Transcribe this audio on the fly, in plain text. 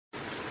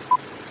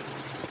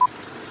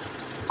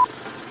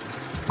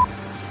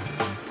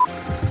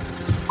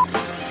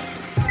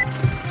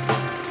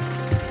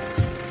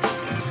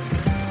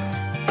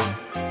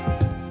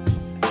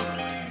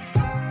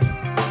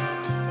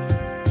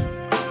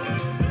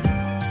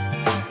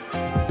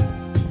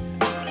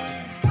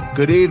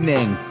Good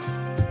evening.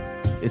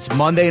 It's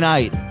Monday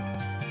night.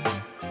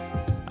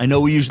 I know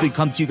we usually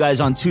come to you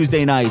guys on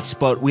Tuesday nights,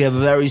 but we have a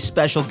very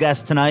special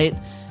guest tonight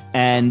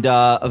and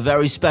a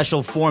very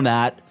special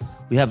format.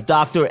 We have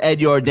Dr. Ed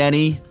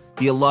Yardeni,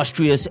 the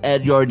illustrious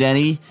Ed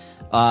Yardeni,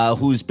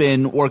 who's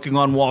been working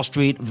on Wall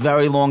Street a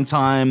very long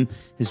time.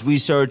 His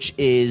research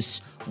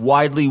is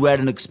widely read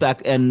and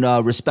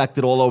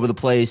respected all over the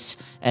place.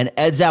 And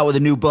Ed's out with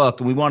a new book,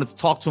 and we wanted to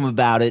talk to him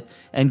about it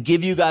and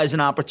give you guys an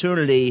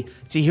opportunity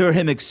to hear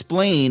him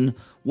explain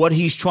what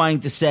he's trying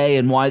to say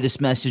and why this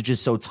message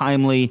is so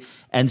timely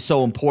and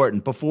so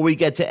important. Before we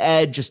get to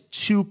Ed, just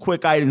two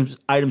quick items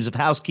of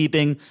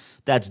housekeeping.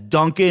 That's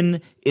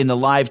Duncan in the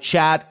live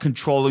chat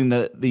controlling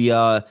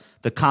the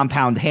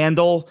compound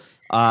handle.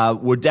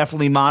 We're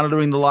definitely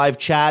monitoring the live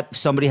chat. If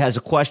somebody has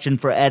a question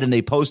for Ed and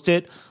they post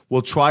it,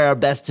 we'll try our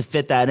best to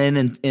fit that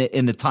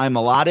in the time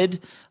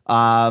allotted.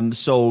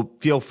 So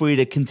feel free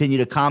to continue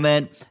to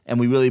comment, and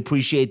we really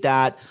appreciate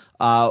that.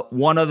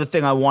 One other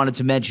thing I wanted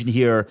to mention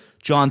here,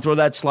 John, throw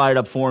that slide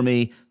up for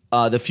me.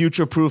 The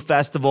Future Proof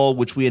Festival,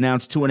 which we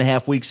announced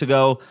 2.5 weeks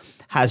ago,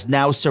 has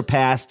now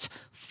surpassed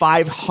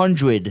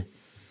 500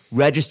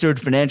 registered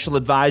financial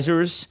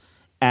advisors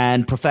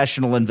and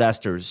professional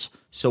investors.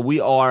 So we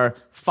are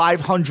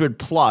 500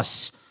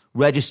 plus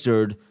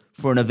registered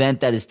for an event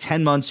that is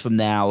 10 months from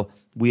now.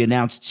 We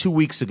announced 2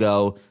 weeks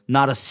ago,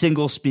 not a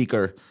single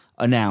speaker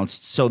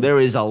announced. So there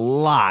is a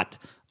lot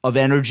of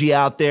energy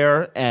out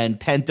there and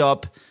pent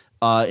up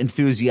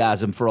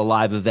enthusiasm for a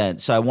live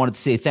event. So I wanted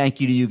to say thank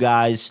you to you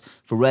guys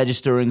for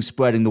registering,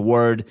 spreading the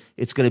word.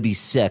 It's going to be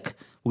sick.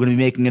 We're going to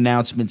be making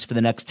announcements for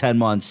the next 10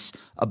 months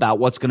about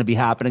what's going to be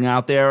happening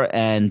out there.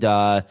 And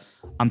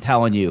I'm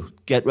telling you,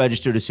 get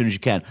registered as soon as you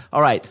can.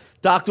 All right.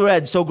 Dr.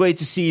 Ed, so great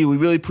to see you. We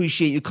really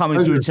appreciate you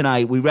coming through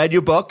tonight. We read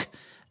your book.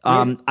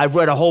 I've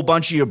read a whole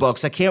bunch of your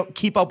books. I can't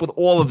keep up with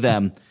all of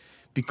them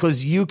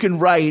because you can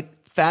write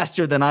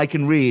faster than I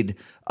can read.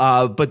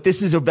 But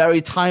this is a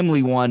very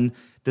timely one.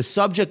 The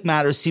subject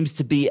matter seems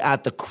to be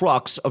at the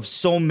crux of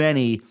so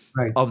many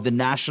of the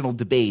national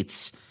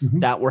debates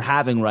that we're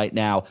having right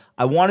now.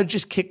 I want to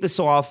just kick this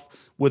off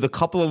with a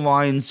couple of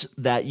lines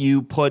that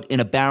you put in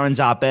a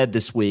Barron's op-ed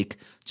this week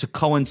to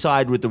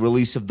coincide with the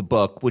release of the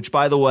book, which,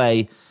 by the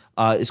way,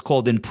 is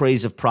called In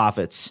Praise of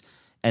Profits.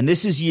 And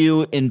this is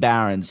you in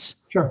Barron's.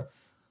 Sure.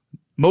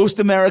 Most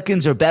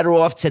Americans are better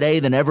off today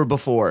than ever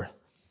before.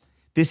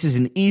 This is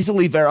an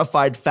easily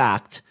verified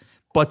fact,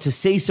 but to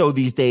say so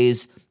these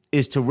days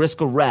is to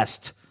risk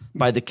arrest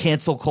by the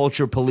cancel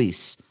culture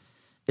police.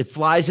 It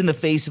flies in the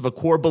face of a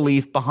core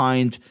belief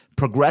behind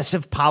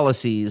progressive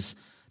policies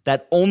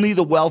that only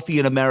the wealthy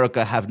in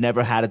America have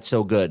never had it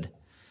so good.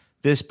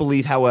 This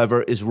belief,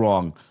 however, is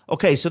wrong.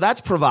 Okay, so that's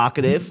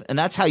provocative, and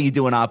that's how you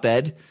do an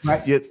op-ed.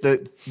 Right.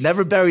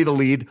 Never bury the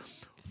lead.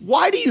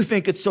 Why do you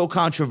think it's so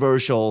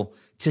controversial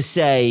to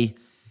say,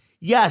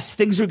 yes,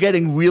 things are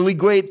getting really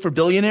great for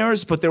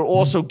billionaires, but they're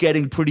also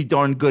getting pretty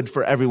darn good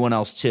for everyone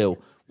else too?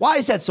 Why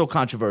is that so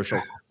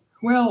controversial?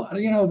 Well,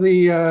 you know,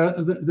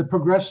 the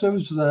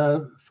progressives,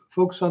 the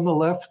folks on the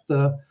left,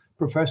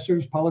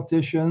 professors,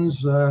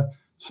 politicians,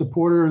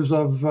 supporters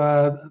of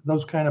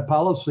those kind of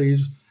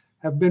policies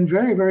have been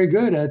very, very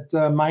good at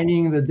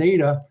mining the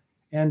data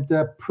and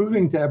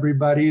proving to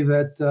everybody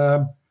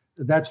that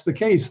that's the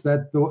case,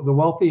 that the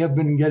wealthy have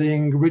been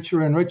getting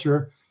richer and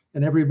richer,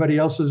 and everybody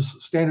else's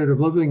standard of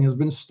living has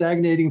been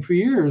stagnating for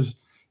years.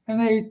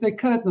 And they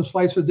cut it and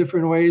slice it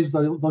different ways.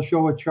 They'll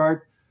show a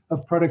chart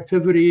of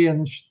productivity,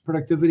 and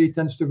productivity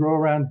tends to grow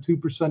around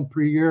 2%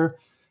 per year.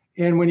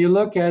 And when you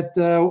look at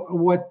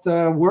what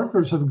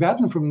workers have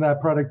gotten from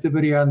that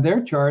productivity on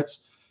their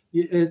charts,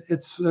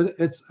 it's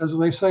as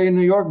they say in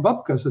New York,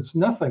 bupkis. It's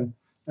nothing.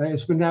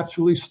 It's been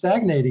absolutely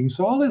stagnating.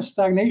 So all this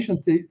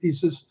stagnation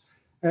thesis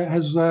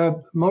has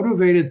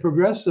motivated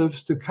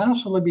progressives to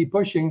constantly be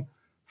pushing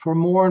for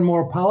more and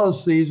more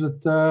policies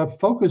that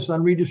focus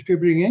on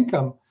redistributing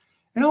income.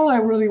 And all I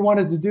really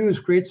wanted to do is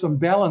create some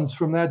balance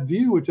from that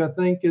view, which I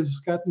think has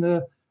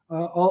gotten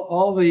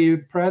all the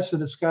press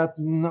and it's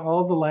gotten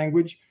all the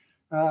language.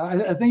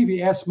 I think if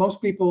you ask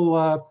most people,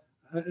 or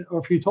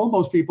if you told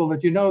most people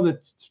that you know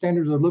that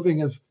standards of living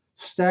have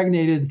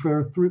stagnated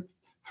for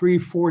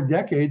 3-4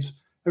 decades,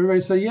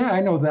 everybody say, yeah,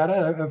 I know that.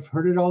 I've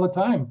heard it all the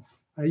time.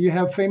 You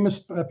have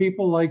famous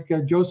people like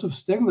Joseph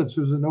Stiglitz,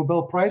 who's a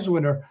Nobel Prize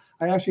winner.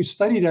 I actually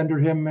studied under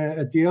him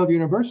at Yale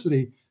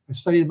University. I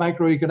studied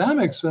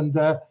microeconomics,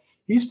 and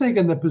he's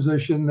taken the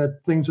position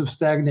that things have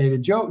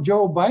stagnated. Joe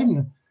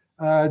Biden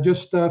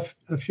just a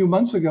few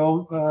months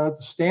ago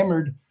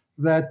stammered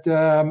that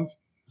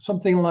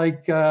something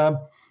like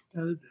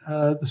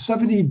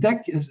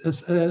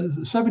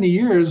 70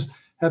 years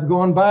have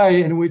gone by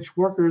in which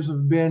workers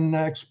have been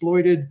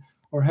exploited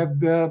or have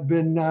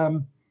been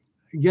not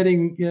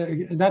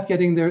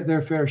getting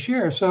their fair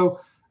share. So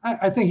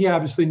I think he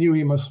obviously knew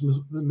he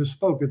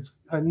misspoke. It's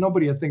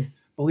nobody, I think,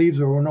 believes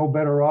or we're no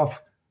better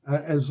off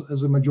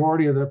as a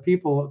majority of the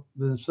people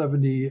than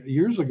 70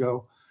 years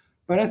ago.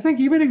 But I think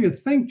even if you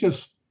think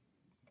just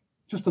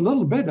a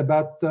little bit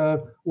about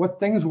what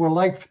things were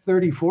like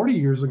 30, 40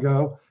 years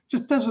ago,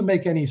 just doesn't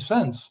make any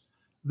sense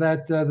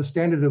that the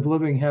standard of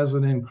living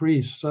hasn't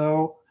increased.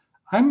 So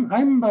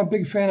I'm a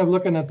big fan of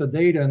looking at the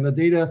data, and the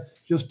data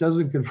just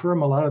doesn't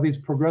confirm a lot of these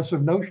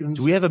progressive notions.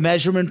 Do we have a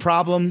measurement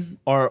problem?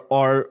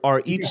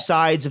 Are each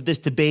sides of this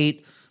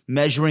debate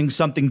measuring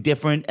something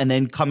different and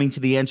then coming to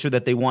the answer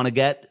that they want to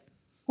get?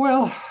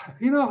 Well,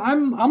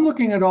 I'm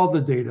looking at all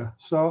the data,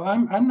 so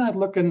I'm not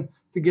looking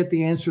to get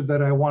the answer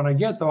that I want to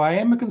get, though I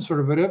am a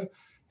conservative,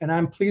 and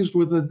I'm pleased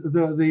with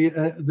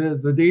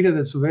the data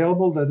that's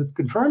available, that it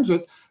confirms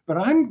it. But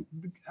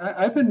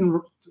I've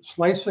been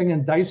slicing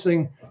and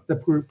dicing the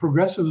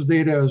progressives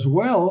data as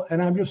well,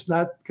 and I'm just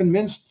not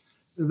convinced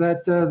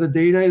that the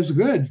data is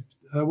good.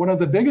 One of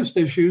the biggest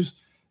issues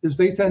is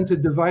they tend to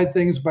divide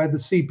things by the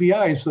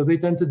CPI, so they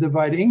tend to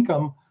divide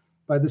income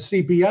by the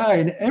CPI,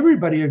 and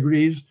everybody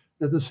agrees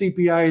that the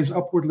CPI is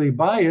upwardly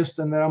biased,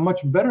 and that a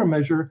much better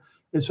measure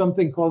is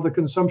something called the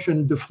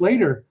consumption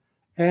deflator.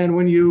 And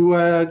when you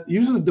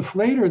use the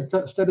deflator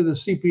instead of the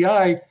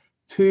CPI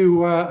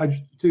to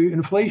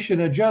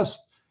inflation adjust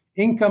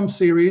income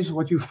series,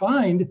 what you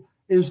find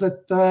is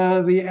that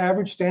the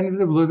average standard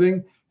of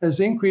living has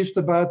increased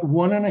about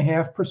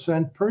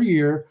 1.5% per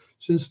year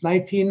since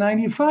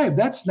 1995.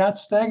 That's not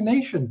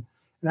stagnation.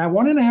 Now,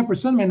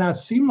 1.5% may not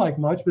seem like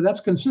much, but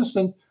that's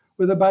consistent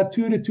with about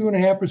 2 to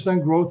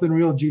 2.5% growth in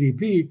real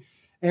GDP.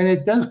 And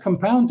it does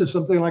compound to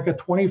something like a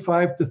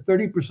 25 to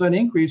 30%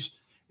 increase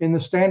in the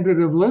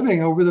standard of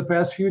living over the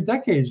past few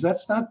decades.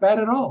 That's not bad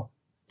at all.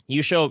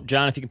 You show,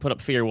 John, if you can put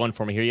up figure 1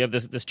 for me here, you have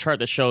this chart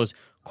that shows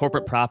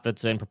corporate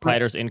profits and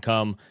proprietors'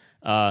 income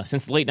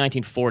since the late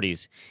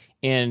 1940s.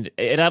 And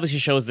it obviously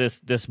shows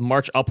this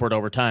march upward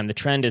over time. The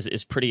trend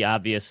is pretty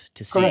obvious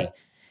to see. Correct.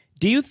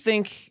 Do you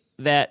think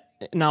that,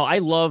 now I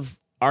love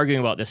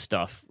arguing about this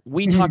stuff.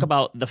 We talk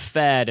about the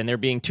Fed and they're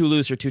being too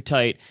loose or too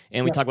tight,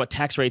 and we talk about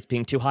tax rates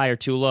being too high or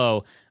too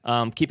low,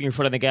 keeping your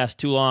foot on the gas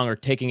too long or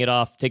taking it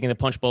off, taking the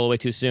punch bowl away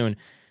too soon.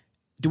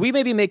 Do we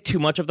maybe make too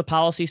much of the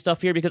policy stuff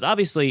here? Because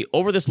obviously,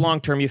 over this long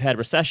term, you've had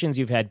recessions,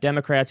 you've had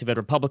Democrats, you've had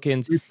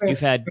Republicans,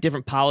 you've had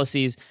different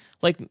policies.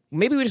 Like,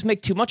 maybe we just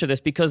make too much of this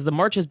because the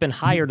march has been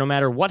higher no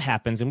matter what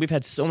happens, and we've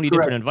had so many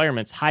different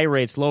environments, high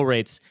rates, low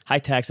rates, high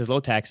taxes, low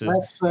taxes.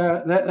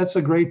 That's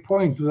a great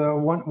point.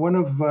 One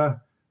of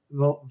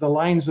the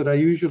lines that I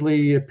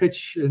usually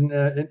pitch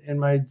in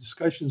my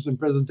discussions and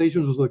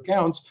presentations with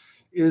accounts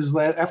is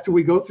that after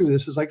we go through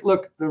this, is like,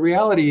 look, the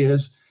reality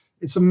is,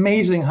 it's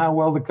amazing how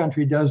well the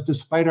country does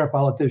despite our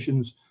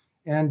politicians,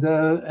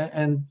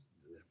 and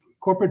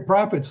corporate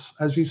profits,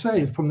 as you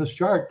say, from this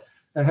chart,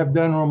 have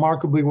done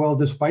remarkably well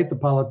despite the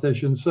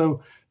politicians.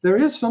 So there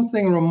is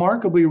something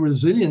remarkably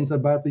resilient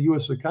about the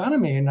U.S.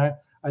 economy, and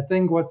I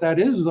think what that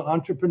is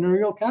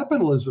entrepreneurial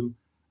capitalism.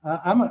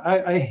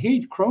 I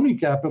hate crony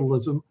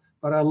capitalism,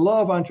 but I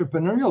love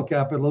entrepreneurial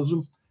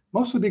capitalism,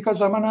 mostly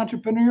because I'm an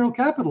entrepreneurial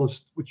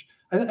capitalist, which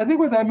I think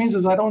what that means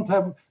is I don't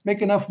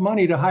make enough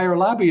money to hire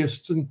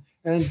lobbyists and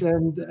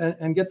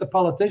get the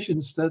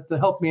politicians to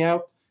help me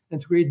out and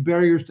to create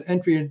barriers to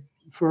entry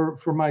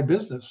for my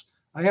business.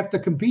 I have to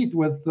compete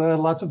with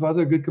lots of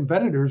other good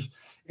competitors.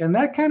 And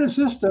that kind of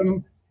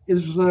system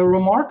is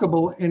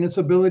remarkable in its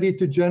ability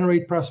to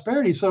generate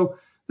prosperity. So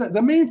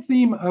the main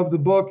theme of the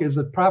book is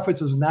that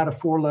profits is not a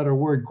 4-letter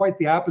word, quite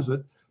the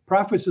opposite.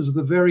 Profits is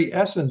the very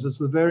essence. It's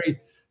the very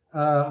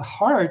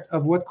heart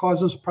of what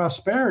causes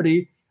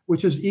prosperity,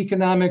 which is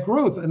economic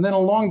growth. And then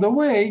along the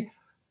way,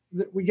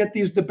 we get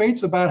these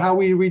debates about how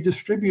we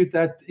redistribute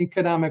that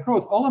economic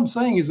growth. All I'm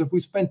saying is if we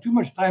spend too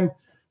much time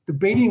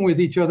debating with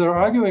each other,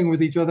 arguing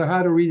with each other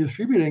how to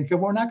redistribute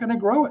income, we're not going to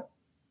grow it.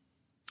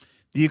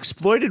 The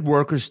exploited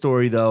worker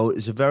story, though,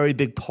 is a very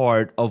big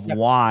part of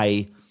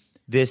why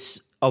this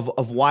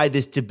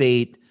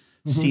debate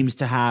seems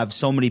to have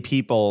so many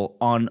people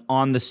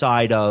on the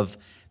side of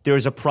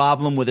there's a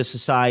problem with a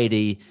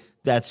society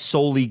that's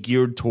solely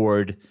geared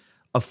toward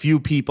a few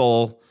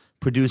people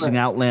producing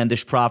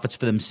outlandish profits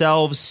for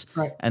themselves,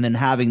 and then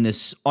having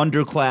this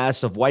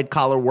underclass of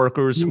white-collar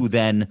workers who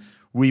then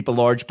reap a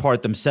large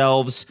part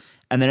themselves,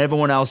 and then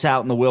everyone else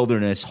out in the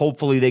wilderness.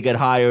 Hopefully they get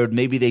hired,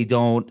 maybe they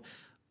don't.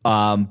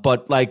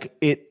 But like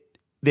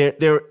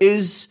there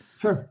is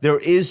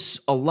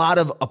a lot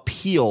of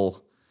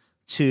appeal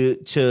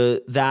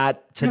to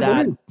that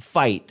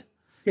fight.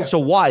 Yeah. So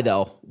why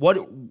though? What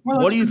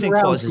do you think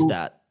causes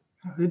that?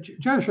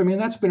 Josh, I mean,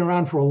 that's been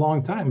around for a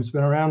long time. It's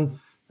been around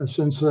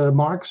since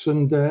Marx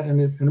and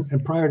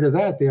prior to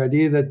that, the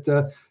idea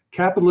that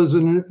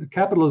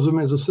capitalism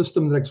is a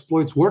system that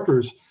exploits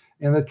workers,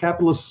 and that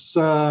capitalists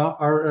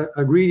are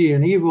greedy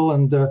and evil,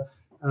 and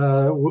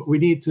we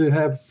need to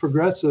have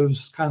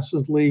progressives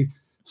constantly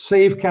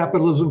save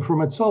capitalism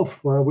from itself.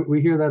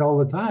 We hear that all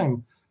the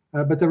time.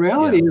 But the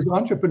reality is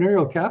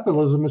entrepreneurial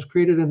capitalism has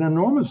created an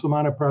enormous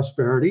amount of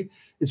prosperity.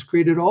 It's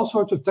created all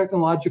sorts of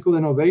technological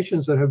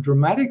innovations that have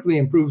dramatically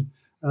improved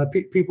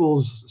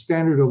people's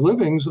standard of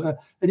livings. And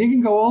you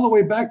can go all the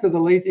way back to the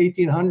late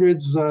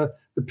 1800s,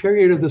 the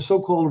period of the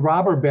so-called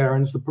robber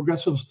barons. The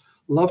progressives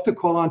love to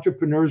call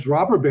entrepreneurs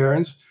robber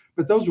barons,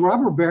 but those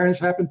robber barons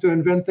happened to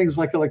invent things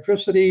like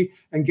electricity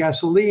and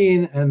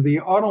gasoline and the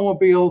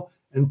automobile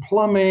and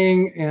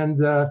plumbing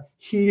and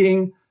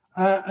heating.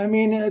 I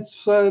mean,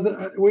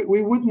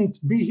 we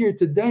wouldn't be here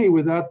today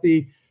without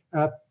the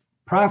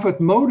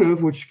profit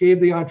motive, which gave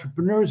the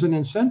entrepreneurs an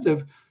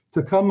incentive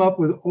to come up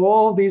with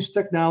all these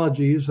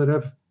technologies that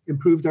have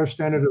improved our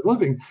standard of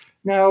living.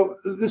 Now,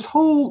 this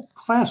whole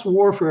class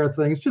warfare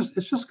thing,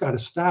 it's just got to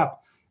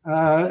stop.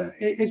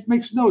 It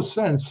makes no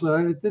sense.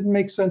 It didn't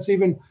make sense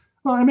even.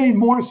 Well, it made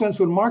more sense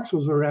when Marx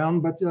was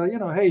around, but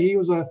hey,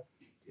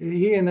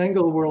 he and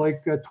Engels were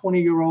like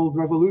 20-year-old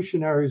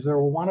revolutionaries. They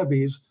were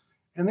wannabes,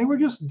 and they were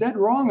just dead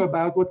wrong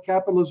about what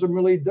capitalism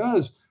really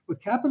does.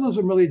 What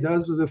capitalism really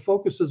does is it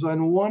focuses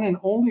on one and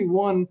only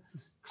one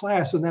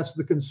class, and that's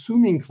the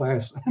consuming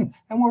class. And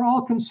we're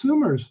all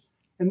consumers.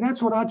 And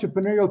that's what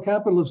entrepreneurial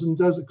capitalism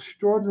does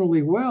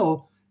extraordinarily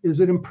well,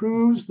 is it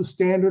improves the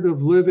standard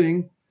of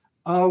living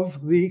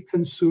of the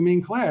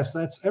consuming class.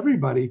 That's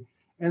everybody.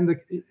 And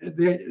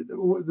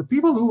the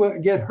people who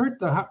get hurt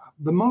the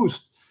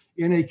most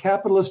in a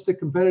capitalistic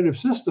competitive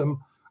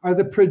system are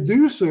the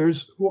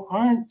producers who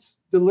aren't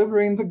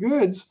delivering the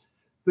goods,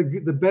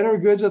 the better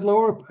goods at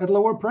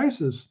lower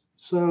prices.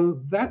 So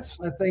that's,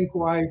 I think,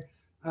 why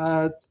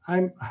I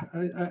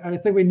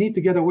think we need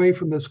to get away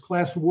from this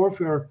class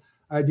warfare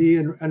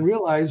idea and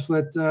realize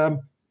that a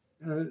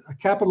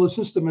capitalist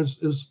system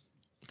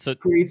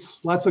creates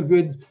lots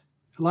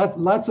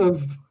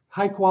of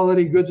high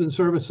quality goods and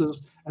services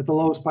at the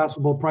lowest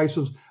possible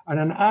prices on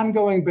an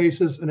ongoing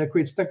basis, and it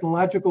creates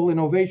technological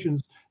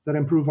innovations that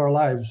improve our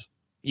lives.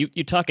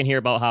 You talk in here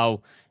about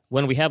how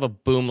when we have a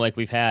boom like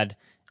we've had,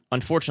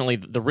 unfortunately,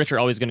 the rich are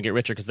always going to get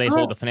richer because they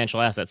hold the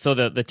financial assets. So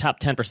the top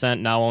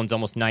 10% now owns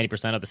almost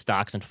 90% of the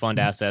stocks and fund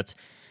assets.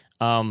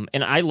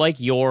 And I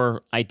like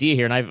your idea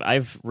here, and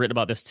I've written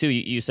about this too.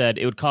 You said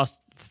it would cost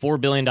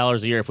 $4 billion a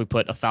year if we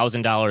put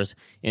 $1,000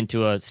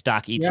 into a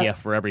stock ETF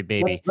for every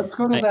baby. Let's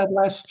go to that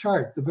last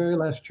chart, the very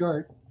last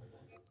chart,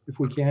 if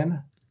we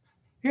can.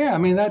 Yeah, I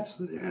mean,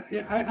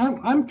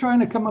 I'm trying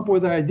to come up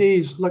with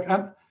ideas. Look,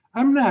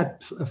 I'm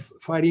not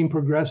fighting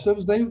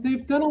progressives.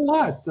 They've done a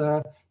lot.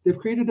 They've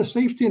created a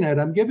safety net.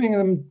 I'm giving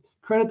them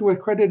credit where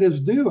credit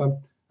is due.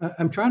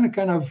 I'm trying to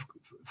kind of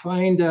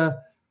find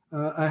a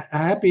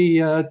happy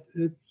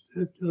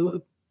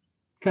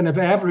kind of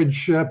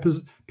average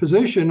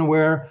position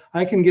where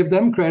I can give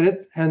them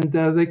credit and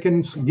they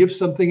can give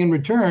something in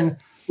return,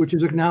 which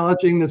is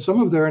acknowledging that some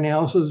of their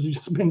analysis has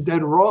just been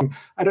dead wrong.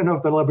 I don't know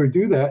if they'll ever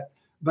do that,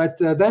 but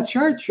that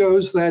chart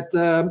shows that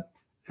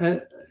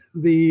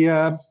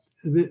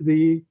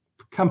the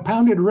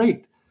compounded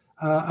rate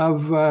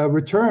of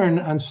return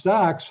on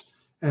stocks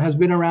has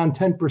been around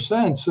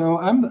 10%. So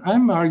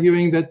I'm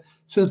arguing that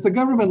since the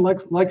government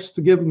likes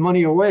to give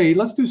money away,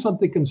 let's do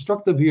something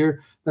constructive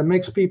here that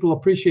makes people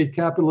appreciate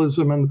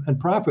capitalism and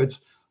profits.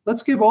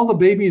 Let's give all the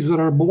babies that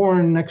are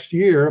born next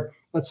year,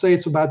 let's say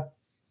it's about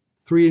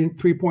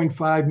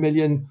 3.5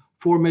 million,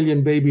 4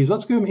 million babies.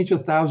 Let's give them each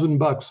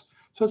 $1,000.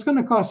 So it's going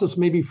to cost us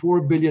maybe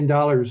 $4 billion.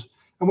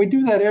 And we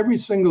do that every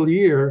single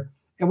year.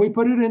 And we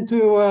put it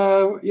into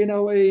a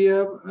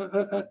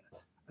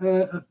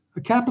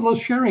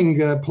capitalist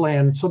sharing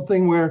plan,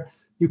 something where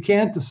you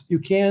can't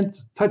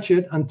touch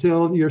it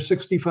until you're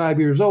 65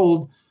 years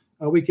old.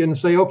 We can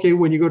say, okay,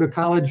 when you go to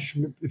college,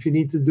 if you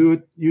need to do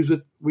it, use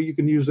it. You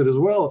can use it as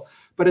well.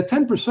 But at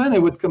 10%, it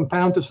would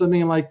compound to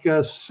something like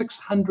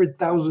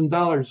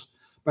 $600,000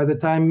 by the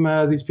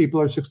time these people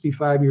are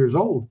 65 years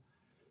old.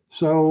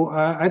 So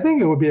I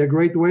think it would be a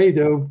great way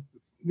to,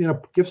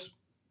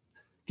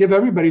 give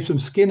everybody some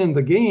skin in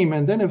the game.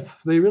 And then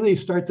if they really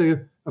start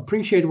to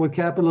appreciate what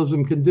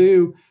capitalism can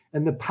do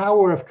and the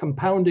power of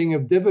compounding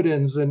of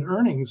dividends and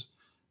earnings,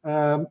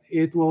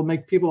 it will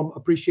make people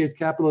appreciate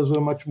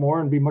capitalism much more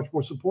and be much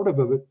more supportive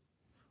of it.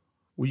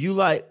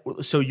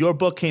 So your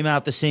book came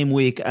out the same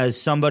week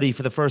as somebody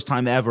for the first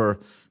time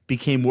ever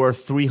became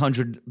worth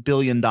 $300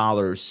 billion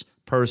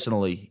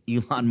personally,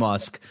 Elon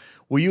Musk.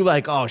 Were you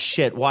like, oh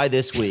shit, why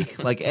this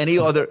week? Like any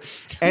other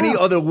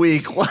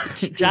week?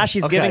 Josh,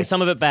 he's giving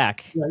some of it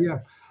back. Yeah.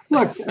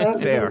 Look,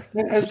 fair.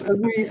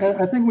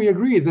 I think we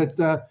agree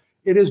that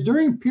it is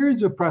during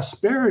periods of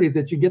prosperity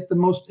that you get the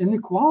most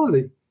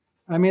inequality.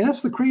 I mean,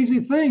 that's the crazy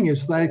thing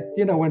is like,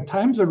 when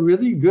times are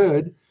really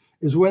good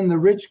is when the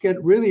rich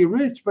get really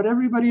rich, but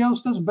everybody else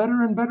does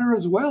better and better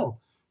as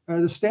well.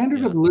 The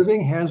standard of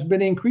living has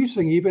been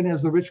increasing even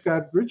as the rich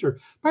got richer.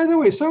 By the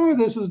way, some of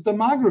this is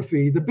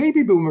demography. The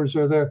baby boomers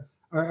are the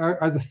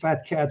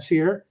fat cats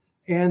here,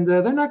 and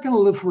they're not going to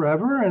live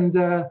forever. And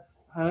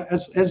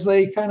as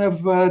they kind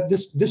of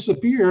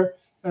disappear,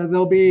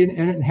 there'll be an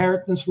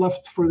inheritance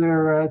left for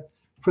their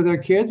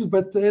kids.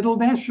 But it'll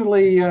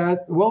naturally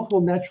wealth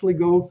will naturally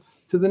go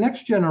to the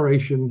next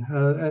generation,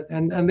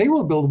 and they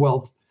will build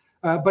wealth.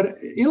 But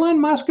Elon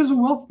Musk is a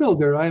wealth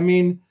builder. I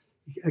mean,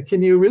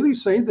 can you really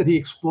say that he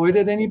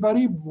exploited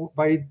anybody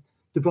by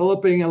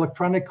developing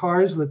electronic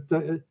cars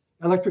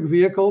electric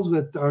vehicles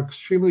that are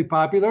extremely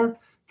popular?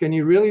 Can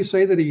you really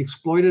say that he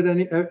exploited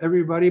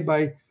everybody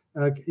by,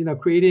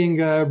 creating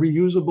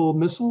reusable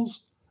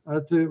missiles?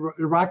 to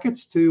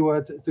rockets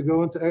to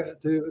go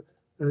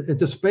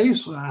into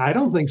space? I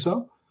don't think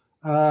so.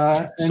 So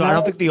I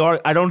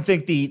don't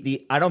think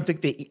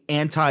the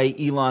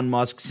anti Elon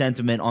Musk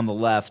sentiment on the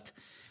left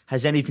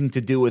has anything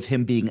to do with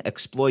him being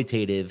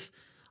exploitative.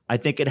 I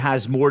think it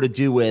has more to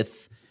do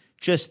with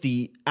just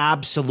the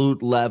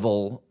absolute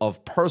level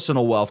of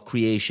personal wealth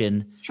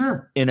creation.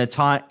 Sure. In a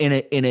time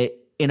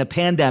in a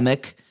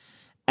pandemic,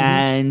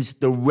 and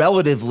the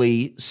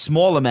relatively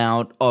small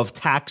amount of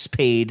tax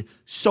paid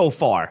so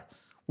far.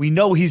 We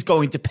know he's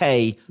going to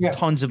pay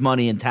tons of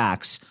money in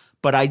tax,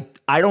 but I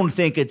don't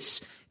think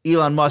it's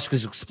Elon Musk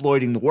is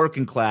exploiting the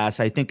working class.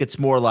 I think it's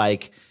more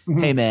like,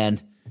 hey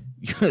man,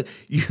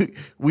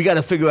 we got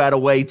to figure out a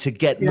way to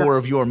get more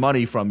of your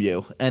money from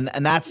you, and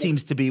that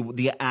seems to be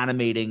the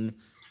animating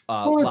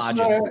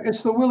logic.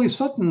 It's the Willie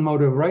Sutton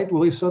motive, right?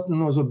 Willie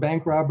Sutton was a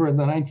bank robber in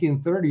the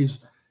 1930s,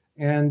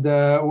 and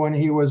when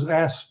he was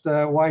asked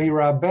why he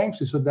robbed banks,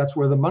 he said that's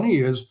where the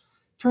money is.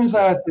 Turns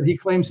out that he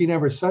claims he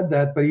never said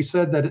that, but he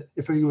said that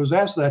if he was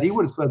asked that, he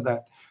would have said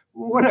that.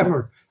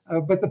 Whatever.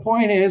 But the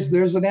point is,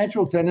 there's a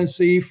natural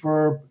tendency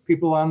for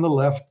people on the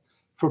left,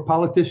 for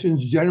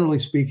politicians generally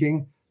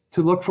speaking,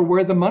 to look for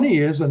where the money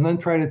is and then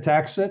try to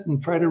tax it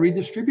and try to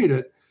redistribute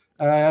it.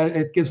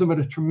 It gives them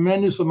a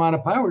tremendous amount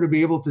of power to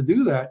be able to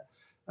do that.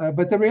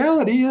 But the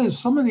reality is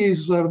some of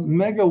these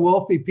mega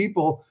wealthy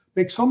people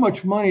make so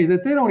much money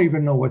that they don't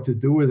even know what to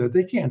do with it.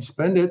 They can't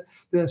spend it.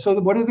 So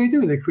what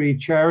do? They create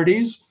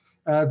charities.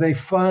 They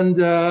fund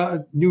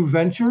new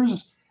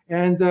ventures.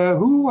 And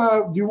who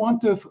do you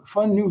want to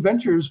fund new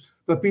ventures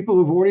but people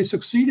who've already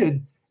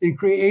succeeded in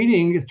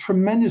creating a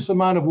tremendous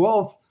amount of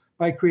wealth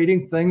by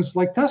creating things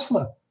like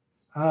Tesla?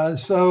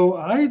 So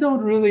I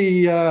don't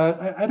really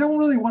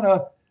want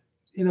to,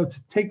 to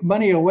take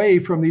money away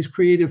from these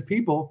creative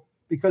people,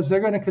 because they're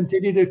going to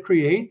continue to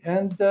create,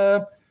 and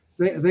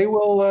they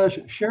will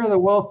share the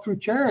wealth through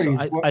charities.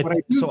 I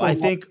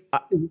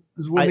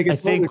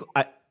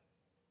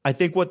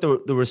think what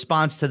the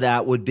response to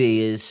that would be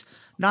is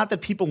not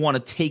that people want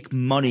to take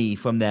money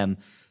from them.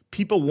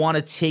 People want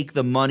to take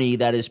the money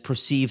that is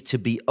perceived to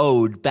be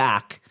owed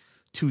back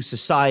to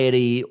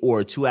society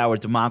or to our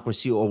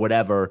democracy or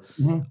whatever,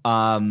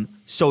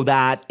 so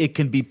that it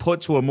can be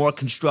put to a more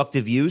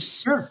constructive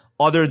use,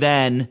 other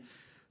than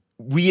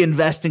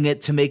reinvesting it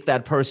to make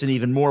that person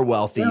even more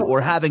wealthy or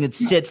having it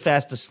sit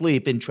fast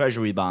asleep in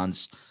treasury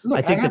bonds. Look,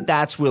 I think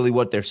that's really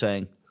what they're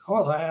saying.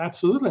 Well,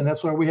 absolutely. And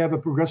that's why we have a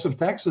progressive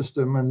tax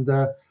system. And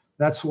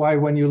that's why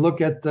when you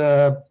look at,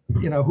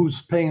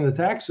 who's paying the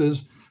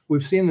taxes,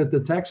 we've seen that the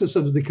tax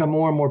system has become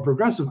more and more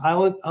progressive.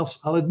 I'll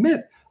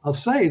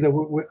say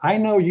that I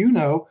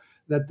know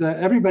that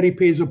everybody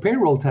pays a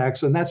payroll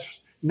tax, and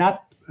that's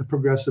not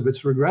progressive,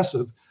 it's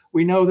regressive.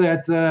 We know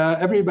that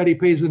everybody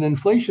pays an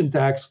inflation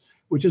tax,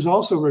 which is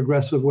also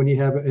regressive when you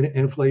have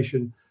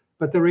inflation.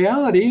 But the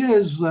reality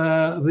is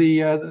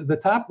the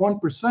top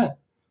 1%,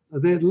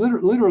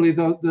 literally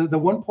the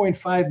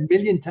 1.5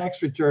 million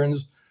tax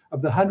returns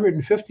of the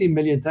 150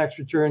 million tax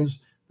returns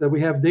that we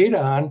have data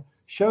on,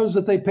 shows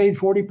that they paid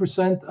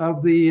 40%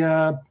 of the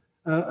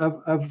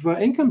of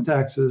income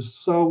taxes.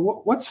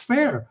 So what's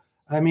fair?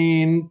 I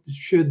mean,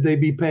 should they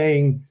be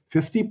paying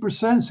 50%,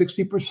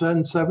 60%,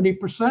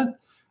 70%?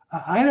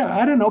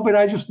 I don't know, but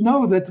I just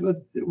know that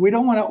we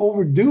don't want to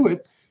overdo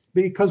it,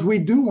 because we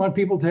do want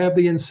people to have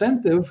the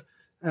incentive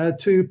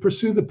to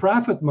pursue the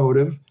profit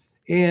motive.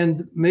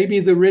 And maybe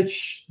the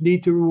rich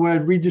need to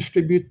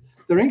redistribute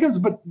their incomes,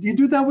 but you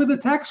do that with a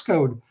tax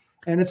code.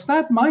 And it's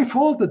not my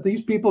fault that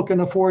these people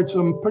can afford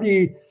some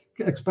pretty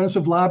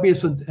expensive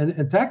lobbyists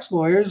and tax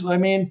lawyers. I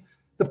mean,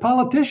 the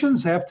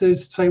politicians have to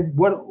say,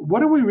 what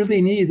do we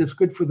really need that's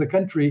good for the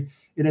country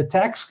in a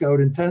tax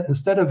code,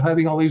 instead of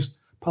having all these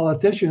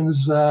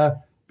politicians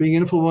being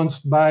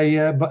influenced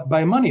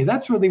by money.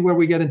 That's really where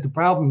we get into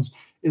problems,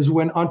 is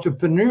when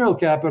entrepreneurial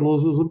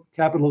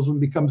capitalism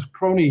becomes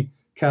crony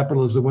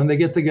capitalism, when they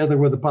get together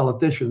with the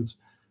politicians.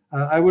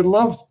 I would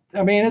love,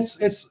 I mean,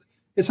 it's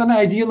an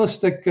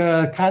idealistic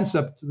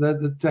concept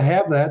to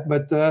have that,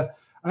 but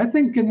I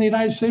think in the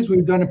United States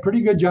we've done a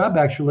pretty good job,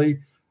 actually,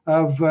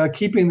 of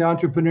keeping the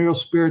entrepreneurial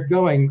spirit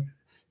going.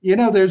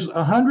 There's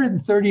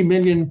 130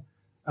 million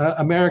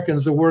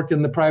Americans that work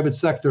in the private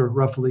sector,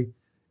 roughly,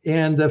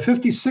 and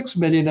 56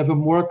 million of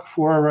them work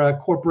for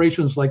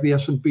corporations like the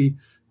S&P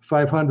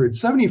 500.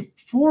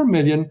 74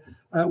 million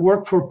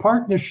work for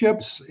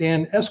partnerships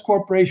and S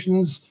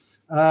corporations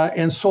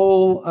and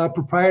sole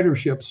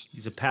proprietorships.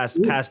 These are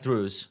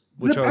pass-throughs,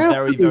 which are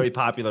very, very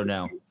popular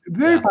now.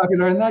 Very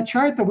popular. And that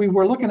chart that we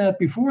were looking at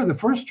before, the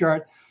first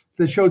chart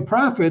that showed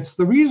profits,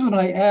 the reason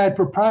I add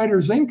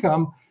proprietors'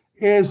 income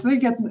is they're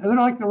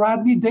like the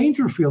Rodney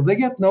Dangerfield. They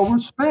get no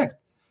respect.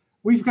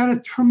 We've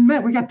got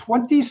we got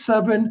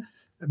 27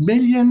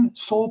 million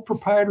sole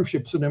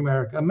proprietorships in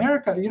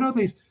America.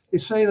 They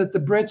say that the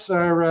Brits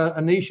are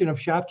a nation of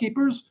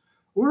shopkeepers.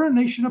 We're a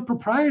nation of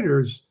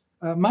proprietors.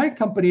 My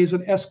company is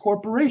an S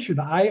corporation.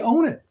 I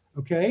own it.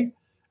 Okay.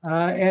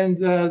 And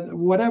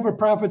whatever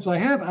profits I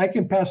have, I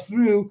can pass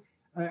through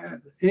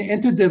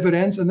into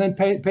dividends and then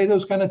pay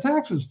those kind of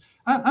taxes.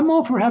 I'm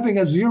all for having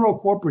a zero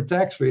corporate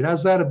tax rate.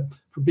 How's that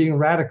for being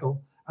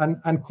radical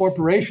on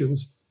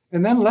corporations?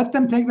 And then let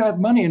them take that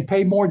money and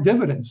pay more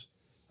dividends.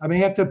 I mean,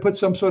 you have to put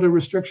some sort of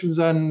restrictions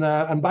on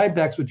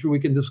buybacks, which we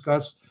can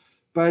discuss.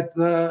 But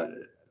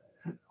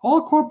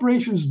all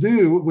corporations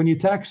do when you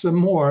tax them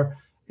more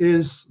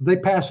is they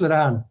pass it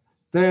on.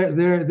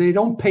 They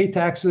don't pay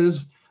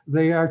taxes.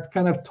 They are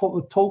kind of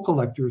toll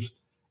collectors.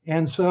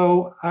 And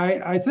so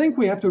I think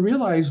we have to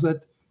realize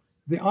that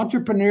the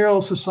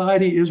entrepreneurial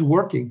society is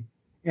working.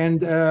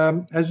 And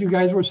as you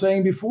guys were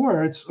saying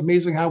before, it's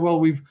amazing how well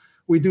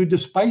we do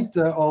despite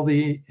all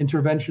the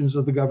interventions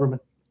of the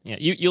government. Yeah,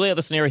 you lay out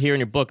the scenario here in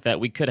your book that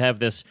we could have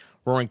this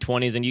roaring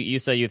 20s, and you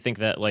say you think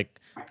that like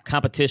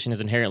competition is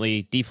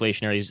inherently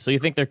deflationary. So you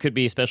think there could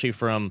be, especially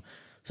from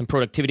some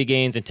productivity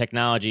gains and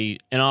technology,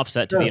 an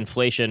offset to the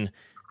inflation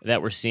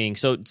that we're seeing.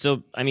 So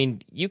I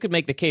mean, you could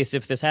make the case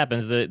if this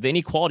happens, the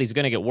inequality is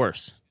going to get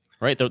worse,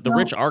 right? The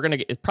rich are going to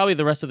get, probably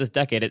the rest of this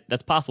decade,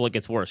 that's possible it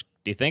gets worse.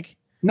 Do you think?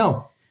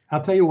 No,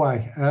 I'll tell you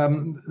why.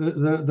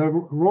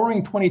 The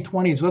roaring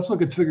 2020s, let's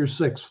look at figure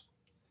 6.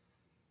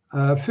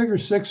 Figure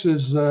 6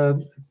 is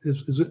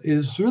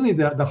really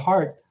the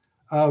heart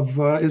of,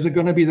 is it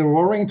going to be the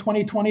roaring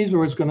 2020s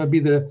or is it going to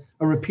be a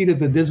repeat of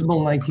the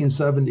dismal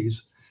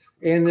 1970s?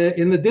 And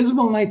in the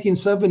dismal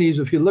 1970s,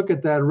 if you look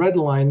at that red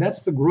line,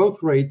 that's the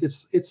growth rate.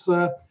 It's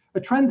a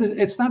trend.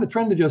 It's not a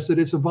trend adjusted.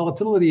 It's a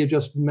volatility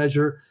adjusted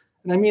measure.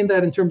 And I mean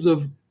that in terms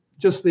of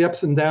just the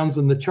ups and downs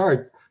in the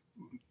chart.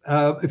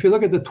 If you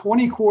look at the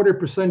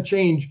 20%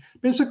 change,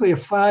 basically a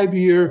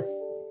 5-year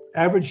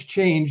average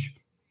change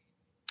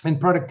in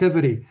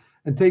productivity,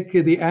 and take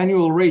the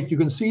annual rate, you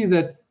can see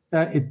that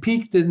it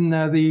peaked in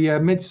the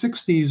mid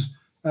 60s,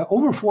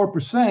 over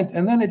 4%,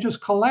 and then it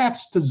just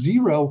collapsed to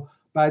zero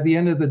by the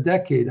end of the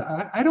decade.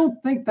 I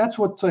don't think that's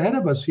what's ahead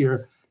of us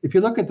here. If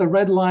you look at the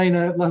red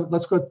line,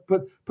 let's go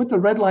put the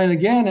red line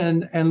again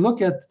and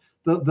look at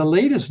the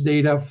latest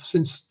data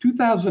since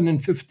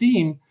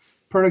 2015.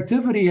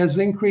 Productivity has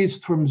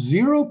increased from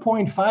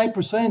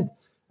 0.5%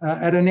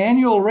 at an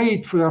annual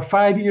rate for a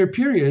 5-year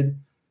period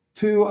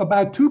to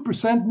about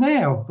 2%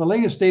 now. The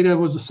latest data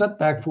was a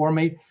setback for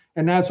me,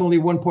 and now it's only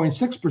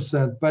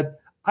 1.6%. But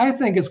I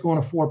think it's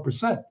going to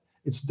 4%.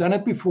 It's done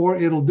it before.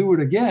 It'll do it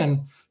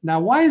again. Now,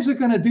 why is it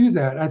going to do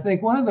that? I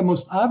think one of the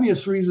most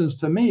obvious reasons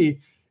to me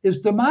is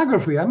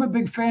demography. I'm a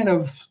big fan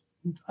of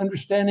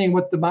understanding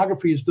what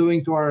demography is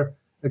doing to our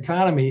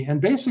economy. And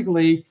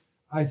basically,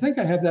 I think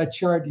I have that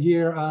chart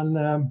here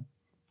on,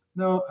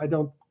 no, I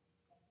don't.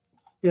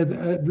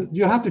 Yeah,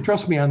 you have to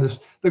trust me on this.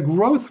 The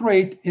growth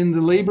rate in the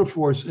labor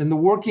force, in the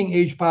working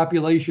age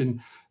population,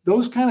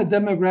 those kind of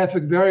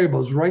demographic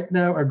variables right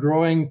now are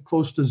growing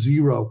close to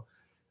zero.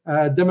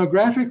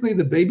 Demographically,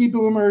 the baby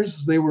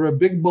boomers, they were a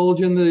big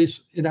bulge in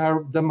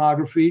our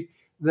demography.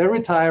 They're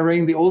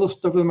retiring. The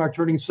oldest of them are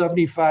turning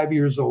 75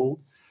 years old.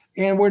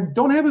 And we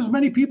don't have as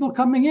many people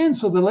coming in,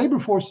 so the labor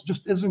force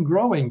just isn't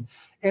growing.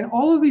 And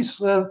all of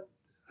these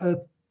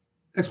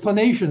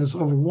explanations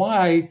of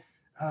why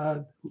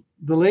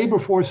the labor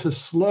force has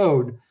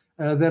slowed,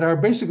 that are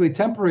basically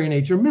temporary in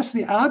nature, miss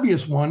the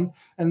obvious one,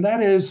 and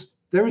that is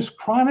there is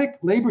chronic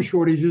labor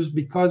shortages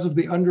because of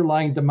the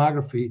underlying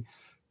demography.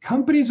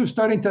 Companies are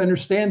starting to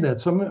understand that.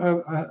 Some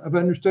have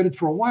understood it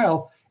for a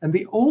while, and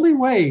the only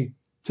way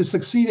to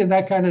succeed in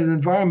that kind of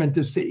environment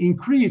is to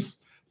increase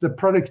the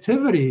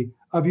productivity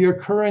of your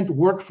current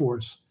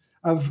workforce,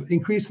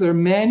 increase their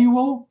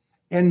manual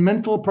and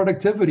mental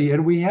productivity,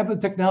 and we have the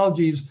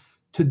technologies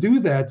to do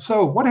that.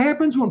 So what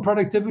happens when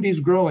productivity is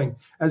growing?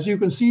 As you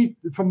can see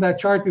from that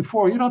chart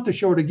before, you don't have to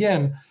show it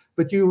again,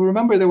 but you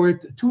remember there were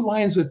 2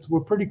 lines that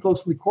were pretty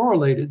closely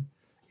correlated.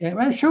 And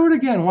I show it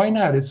again, why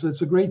not? It's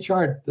a great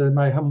chart, in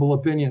my humble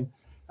opinion.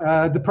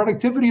 The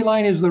productivity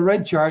line is the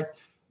red chart.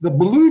 The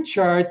blue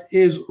chart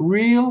is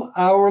real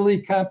hourly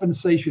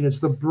compensation. It's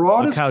the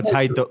broadest.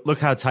 Look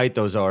how tight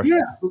those are. Yeah,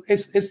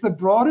 it's the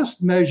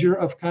broadest measure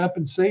of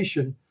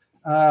compensation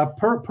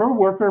per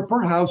worker,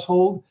 per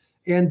household.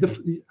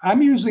 And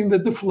I'm using the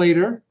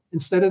deflator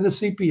instead of the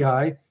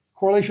CPI.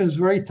 Correlation is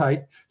very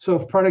tight. So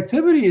if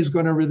productivity is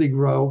going to really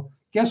grow,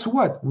 guess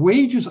what?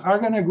 Wages are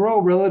going to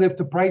grow relative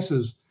to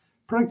prices.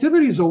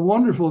 Productivity is a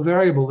wonderful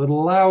variable.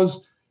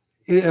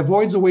 It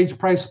avoids a wage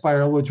price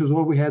spiral, which was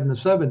what we had in the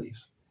 70s.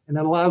 And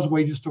it allows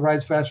wages to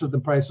rise faster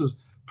than prices.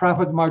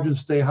 Profit margins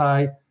stay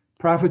high.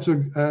 Profits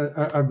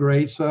are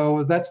great.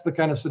 So that's the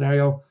kind of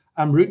scenario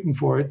I'm rooting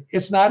for it.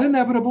 It's not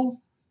inevitable.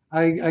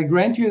 I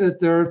grant you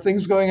that there are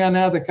things going on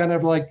now that kind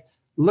of like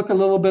look a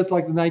little bit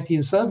like the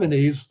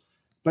 1970s,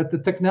 but the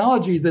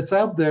technology that's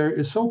out there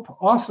is so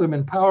awesome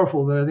and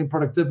powerful that I think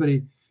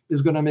productivity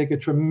is going to make a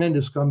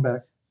tremendous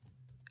comeback.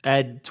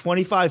 Ed,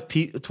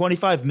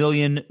 25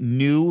 million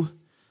new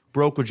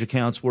brokerage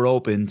accounts were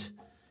opened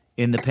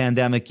in the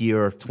pandemic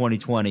year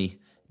 2020.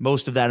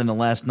 Most of that in the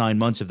last 9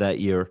 months of that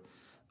year.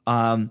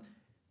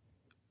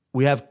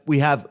 We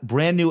have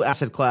brand new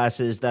asset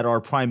classes that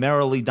are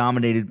primarily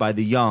dominated by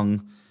the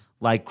young,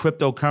 like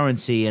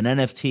cryptocurrency and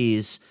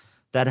NFTs,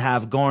 that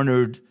have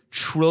garnered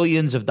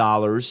trillions of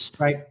dollars.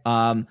 Right.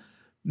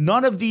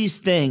 None of these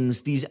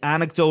things, these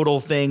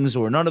anecdotal things,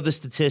 or none of the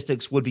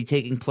statistics would be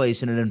taking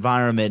place in an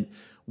environment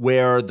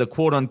where the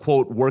quote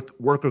unquote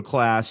worker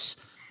class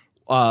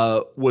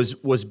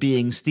was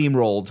being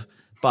steamrolled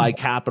by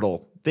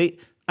capital.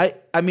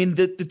 I mean,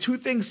 the two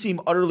things seem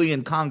utterly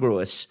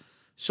incongruous.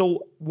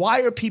 So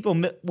why are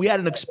people? We had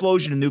an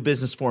explosion in new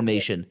business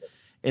formation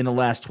in the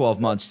last 12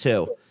 months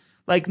too.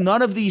 Like,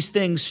 none of these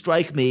things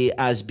strike me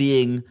as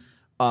being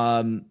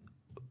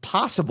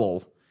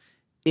possible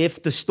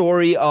if the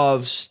story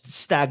of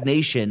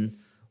stagnation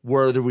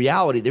were the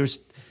reality.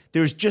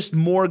 There's just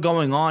more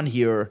going on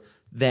here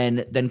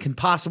than can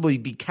possibly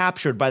be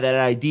captured by that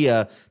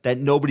idea that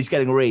nobody's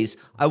getting a raise.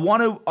 I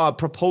want to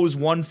propose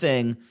one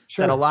thing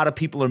that a lot of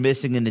people are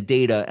missing in the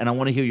data, and I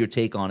want to hear your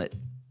take on it.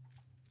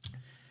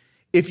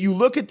 If you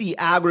look at the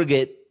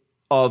aggregate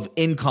of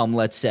income,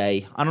 let's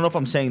say, I don't know if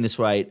I'm saying this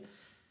right,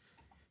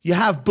 you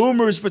have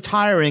boomers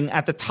retiring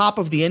at the top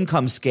of the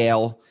income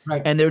scale,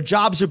 right, and their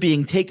jobs are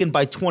being taken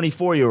by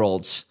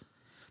 24-year-olds.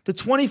 The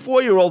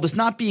 24-year-old is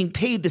not being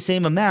paid the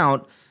same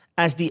amount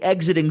as the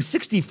exiting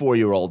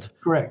 64-year-old.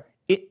 Correct.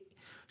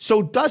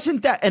 So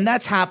doesn't that, and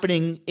that's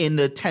happening in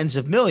the tens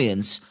of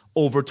millions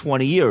over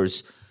 20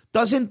 years,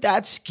 doesn't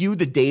that skew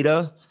the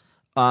data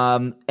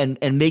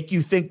and make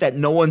you think that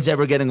no one's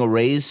ever getting a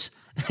raise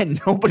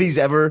and nobody's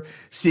ever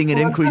seeing an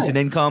increase in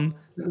income?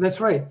 That's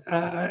right.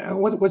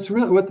 What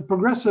the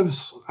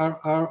progressives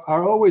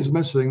are always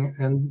missing,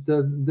 and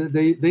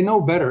they know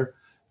better,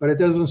 but it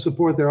doesn't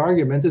support their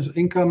argument, is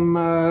income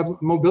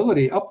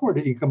mobility, upward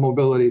income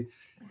mobility.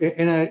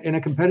 In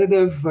a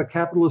competitive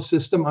capitalist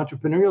system,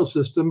 entrepreneurial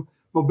system,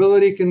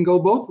 mobility can go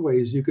both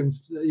ways. You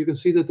can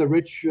see that the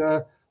rich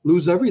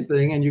lose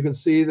everything, and you can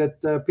see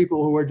that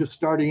people who are just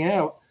starting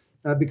out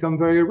become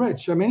very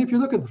rich. I mean, if you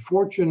look at the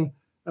Fortune,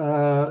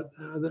 the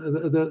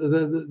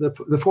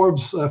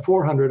Forbes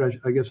 400,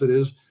 I guess it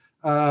is,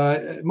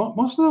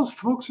 most of those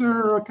folks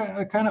are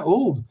kind of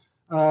old,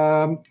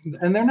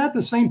 and they're not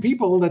the same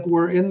people that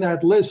were in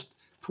that list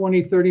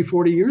 20, 30,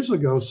 40 years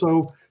ago.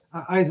 So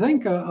I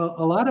think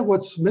a lot of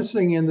what's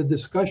missing in the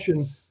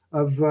discussion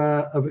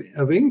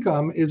of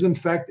income is, in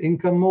fact,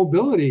 income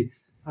mobility.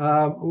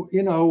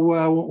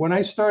 When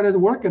I started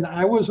working,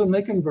 I wasn't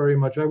making very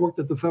much. I worked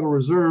at the Federal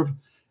Reserve,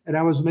 and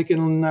I was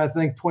making, I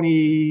think,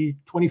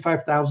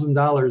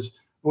 $25,000,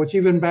 which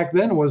even back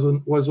then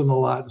wasn't a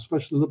lot,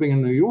 especially living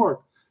in New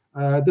York.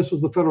 This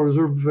was the Federal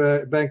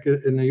Reserve Bank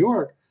in New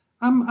York.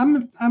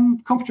 I'm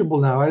comfortable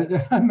now.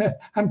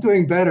 I'm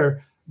doing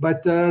better,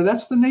 but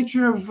that's the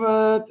nature of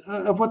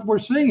what we're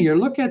seeing here.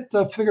 Look at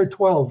Figure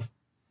 12.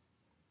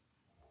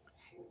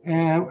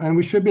 And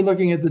we should be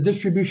looking at the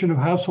distribution of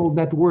household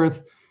net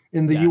worth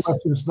in the U.S.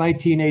 since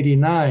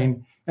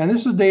 1989. And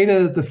this is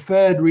data that the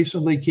Fed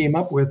recently came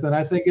up with, and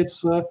I think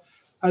it's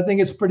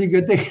pretty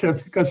good data,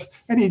 because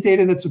any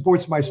data that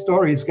supports my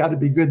story has got to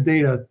be good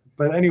data.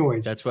 But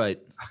anyways, that's right.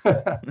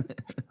 But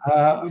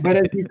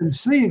as you can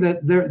see,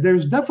 that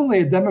there's definitely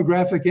a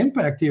demographic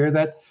impact here.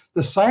 That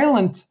the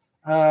silent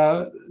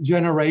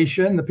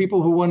generation, the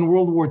people who won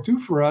World War II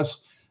for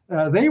us,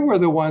 they were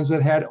the ones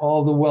that had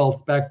all the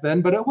wealth back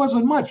then, but it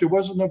wasn't much. It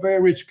wasn't a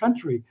very rich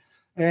country.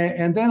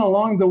 And then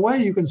along the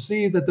way, you can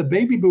see that the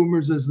baby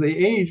boomers, as they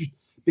aged,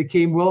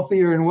 became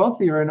wealthier and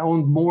wealthier and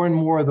owned more and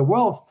more of the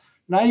wealth.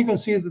 Now you can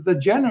see that the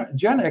Gen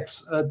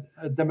X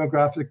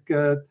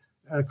demographic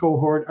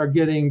cohort are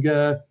getting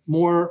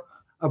more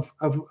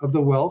of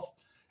the wealth,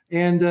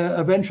 and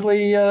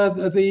eventually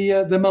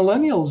the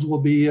millennials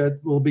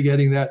will be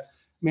getting that.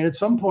 I mean, at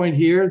some point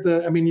here,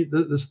 the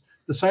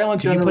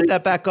silent generation. Can you put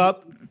that back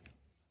up?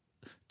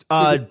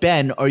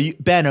 Ben, are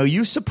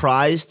you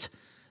surprised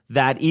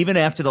that even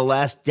after the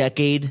last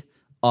decade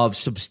of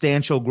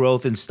substantial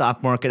growth in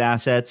stock market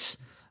assets,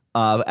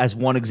 as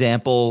one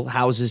example,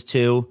 houses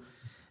too,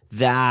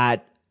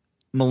 that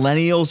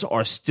millennials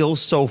are still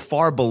so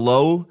far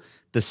below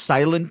the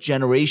silent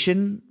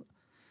generation,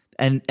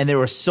 and there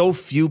are so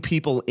few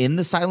people in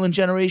the silent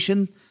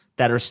generation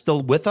that are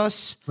still with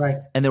us, right?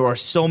 And there are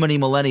so many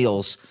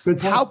millennials.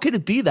 How could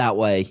it be that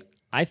way?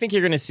 I think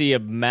you're going to see a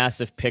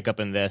massive pickup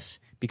in this,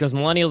 because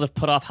millennials have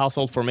put off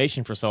household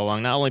formation for so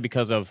long, not only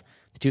because of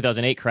the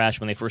 2008 crash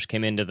when they first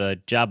came into the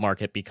job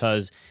market,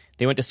 because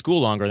they went to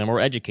school longer, they're more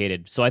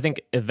educated. So I think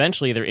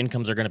eventually their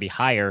incomes are going to be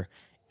higher,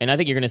 and I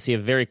think you're going to see a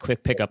very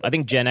quick pickup. I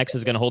think Gen X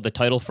is going to hold the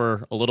title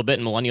for a little bit,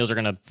 and millennials are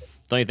going to,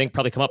 don't you think,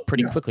 probably come up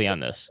pretty quickly on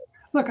this?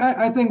 Look,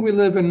 I think we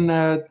live in,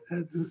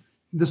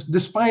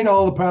 despite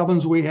all the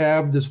problems we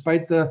have,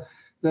 despite the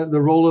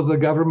role of the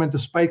government,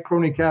 despite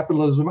crony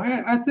capitalism,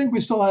 I think we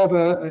still have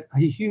a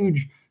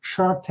huge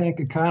Shark Tank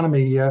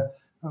economy.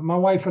 My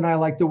wife and I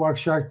like to watch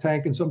Shark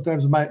Tank, and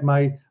sometimes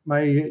my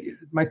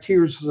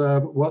tears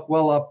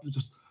well up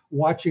just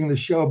watching the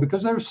show,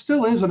 because there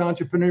still is an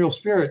entrepreneurial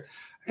spirit.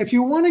 If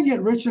you want to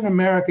get rich in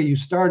America, you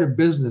start a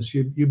business,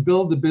 you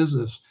build the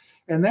business.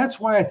 And that's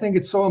why I think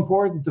it's so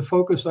important to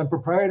focus on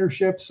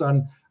proprietorships,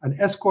 on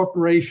S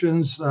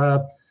corporations,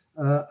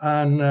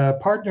 on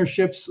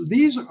partnerships.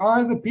 These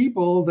are the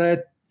people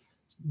that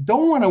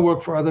don't want to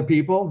work for other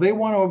people. They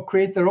want to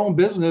create their own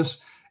business.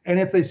 And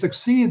if they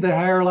succeed, they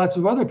hire lots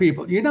of other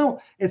people.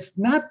 It's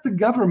not the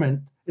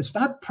government. It's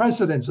not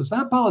presidents. It's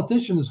not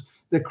politicians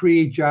that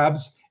create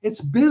jobs. It's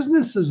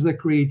businesses that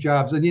create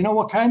jobs. And you know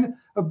what kind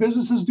of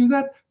businesses do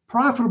that?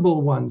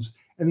 Profitable ones.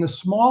 And the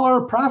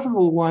smaller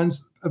profitable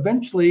ones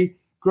eventually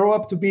grow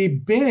up to be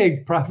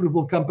big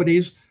profitable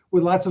companies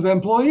with lots of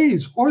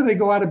employees, or they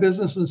go out of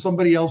business and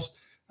somebody else,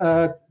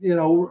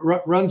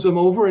 runs them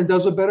over and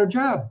does a better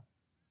job.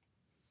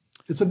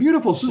 It's a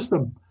beautiful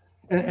system.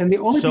 And the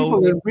only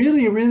people that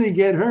really, really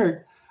get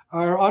hurt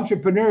are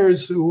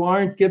entrepreneurs who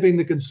aren't giving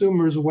the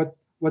consumers what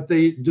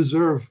they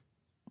deserve.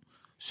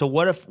 So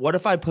what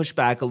if I push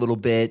back a little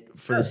bit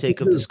for the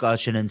sake of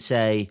discussion and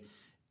say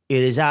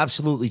it is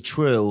absolutely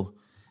true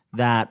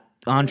that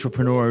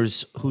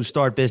entrepreneurs who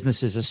start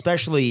businesses,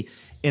 especially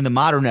in the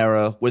modern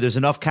era where there's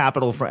enough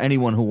capital for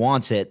anyone who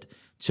wants it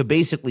to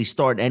basically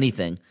start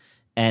anything,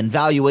 and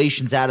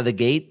valuations out of the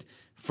gate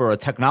for a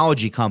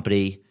technology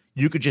company,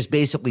 you could just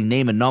basically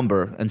name a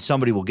number and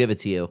somebody will give it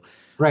to you.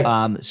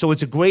 Right. So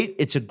it's a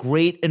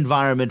great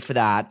environment for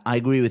that. I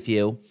agree with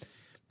you.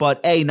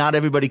 But not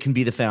everybody can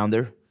be the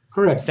founder.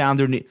 Correct.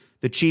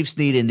 The chiefs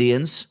need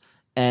Indians,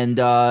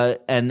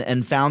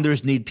 and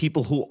founders need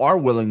people who are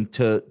willing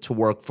to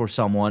work for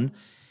someone.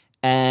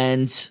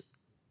 And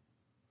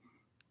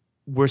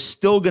we're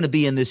still going to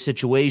be in this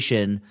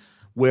situation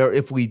where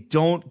if we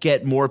don't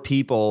get more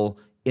people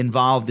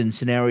involved in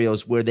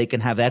scenarios where they can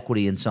have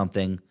equity in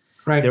something,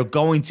 right, they're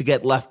going to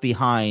get left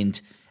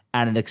behind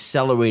at an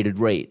accelerated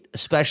rate,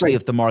 especially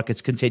if the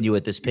markets continue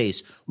at this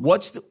pace.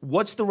 What's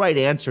the right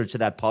answer to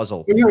that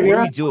puzzle? What do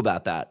we do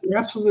about that? You're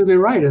absolutely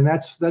right, and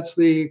that's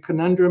the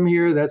conundrum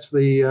here. That's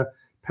the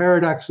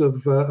paradox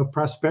of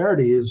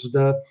prosperity. Is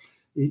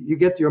you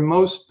get your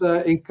most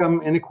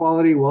income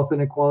inequality, wealth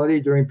inequality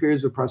during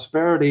periods of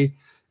prosperity,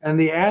 and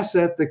the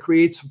asset that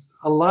creates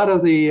a lot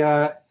of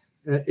the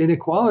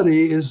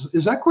inequality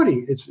is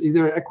equity. It's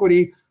either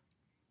equity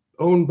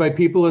owned by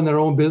people in their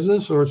own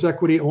business, or it's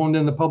equity owned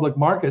in the public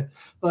market.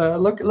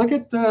 Look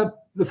at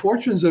the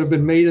fortunes that have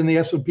been made in the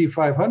S&P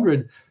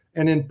 500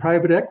 and in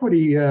private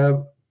equity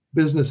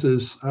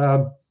businesses.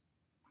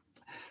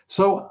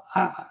 So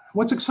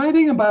what's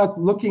exciting about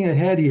looking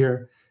ahead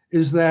here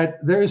is that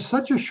there is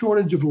such a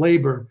shortage of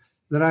labor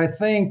that I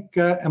think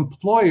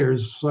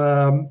employers,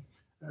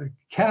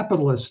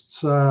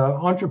 capitalists,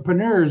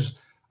 entrepreneurs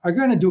are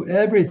going to do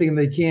everything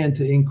they can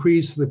to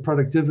increase the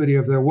productivity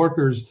of their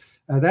workers.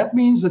 That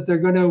means that they're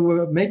going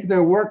to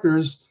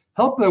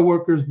help their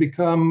workers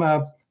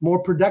become more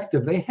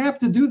productive. They have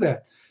to do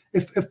that.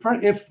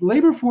 If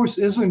labor force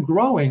isn't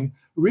growing,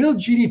 real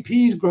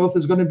GDP's growth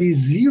is going to be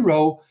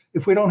zero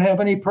if we don't have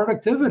any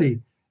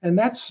productivity. And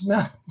that's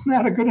not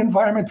a good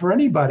environment for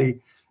anybody.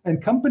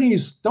 And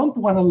companies don't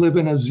want to live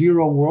in a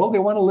zero world. They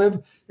want to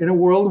live in a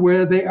world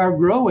where they are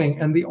growing.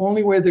 And the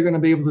only way they're going to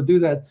be able to do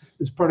that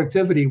is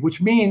productivity,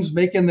 which means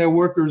making their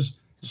workers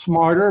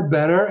smarter,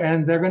 better,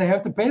 and they're going to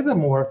have to pay them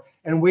more.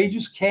 And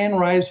wages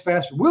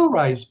will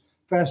rise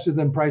faster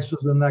than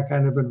prices in that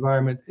kind of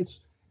environment.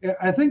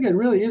 I think it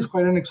really is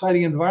quite an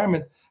exciting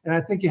environment. And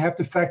I think you have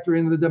to factor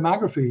in the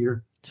demography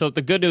here. So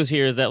the good news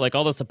here is that like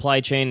all the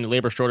supply chain and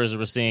labor shortages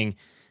we're seeing,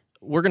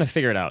 we're going to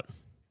figure it out.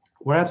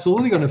 We're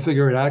absolutely going to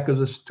figure it out because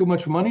there's too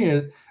much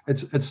money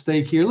at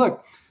stake here.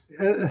 Look,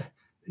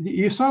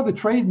 you saw the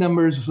trade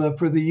numbers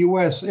for the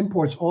U.S.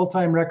 imports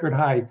all-time record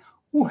high.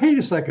 Well, wait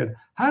a second.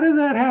 How did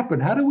that happen?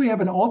 How do we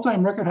have an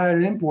all-time record high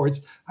in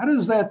imports? How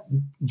does that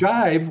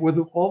jive with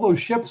all those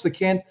ships that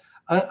can't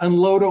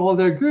unload all of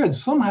their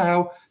goods?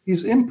 Somehow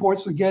these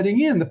imports are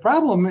getting in. The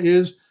problem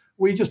is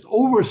we just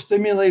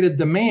overstimulated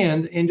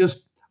demand and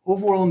just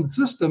overwhelmed the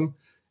system.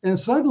 And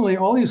suddenly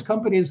all these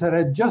companies that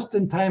had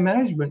just-in-time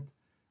management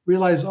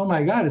realize, oh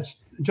my God, it's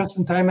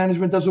just-in-time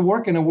management doesn't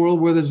work in a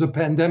world where there's a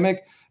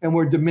pandemic and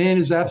where demand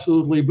is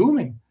absolutely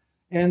booming.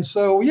 And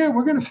so,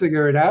 we're going to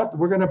figure it out.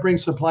 We're going to bring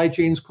supply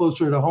chains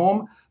closer to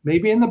home,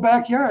 maybe in the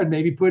backyard,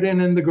 maybe put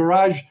in the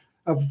garage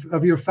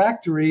of your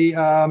factory,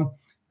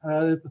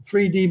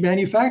 3D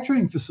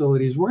manufacturing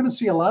facilities. We're going to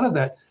see a lot of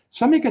that.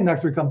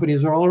 Semiconductor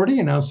companies are already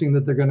announcing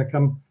that they're going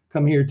to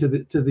come here to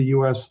the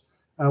U.S.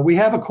 We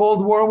have a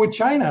Cold War with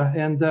China,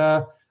 and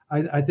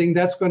I think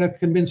that's going to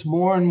convince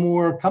more and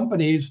more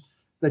companies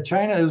that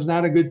China is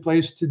not a good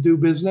place to do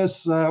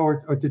business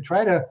or to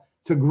try to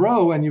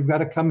grow, and you've got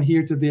to come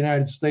here to the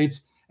United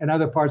States and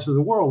other parts of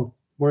the world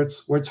where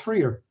it's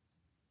freer.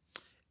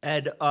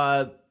 Ed,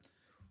 I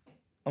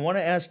want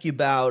to ask you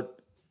about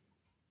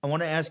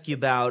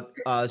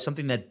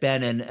something that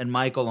Ben and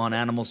Michael on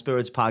Animal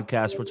Spirits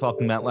podcast were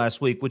talking about last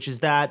week, which is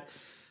that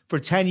for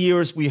 10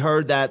 years we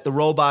heard that the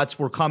robots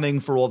were coming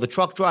for all the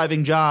truck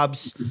driving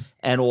jobs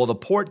and all the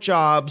port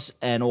jobs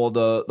and all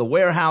the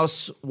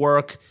warehouse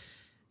work.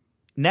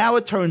 Now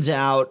it turns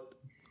out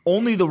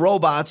only the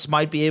robots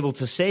might be able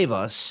to save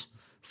us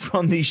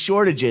from these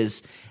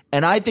shortages.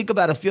 And I think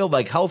about a field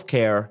like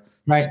healthcare.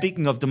 Right.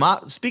 Speaking of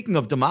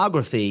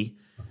demography,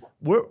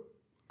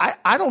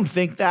 I don't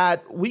think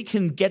that we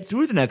can get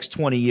through the next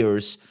 20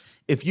 years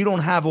if you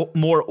don't have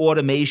more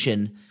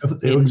automation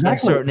in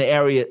certain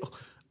areas.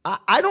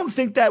 I don't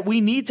think that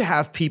we need to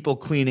have people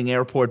cleaning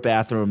airport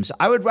bathrooms.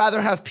 I would rather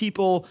have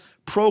people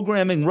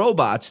programming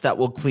robots that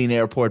will clean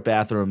airport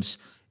bathrooms.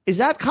 Is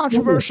that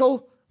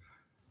controversial?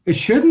 It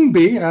shouldn't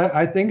be.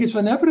 I think it's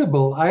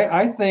inevitable.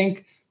 I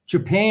think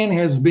Japan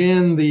has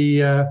been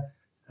the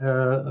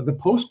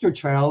poster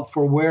child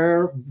for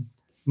where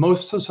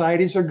most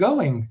societies are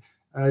going.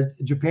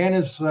 Japan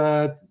has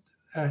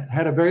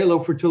had a very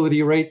low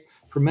fertility rate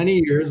for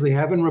many years. They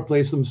haven't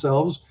replaced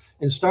themselves.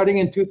 And starting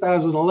in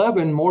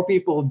 2011, more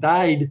people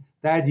died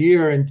that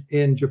year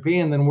in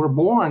Japan than were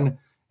born.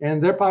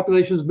 And their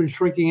population has been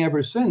shrinking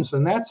ever since.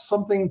 And that's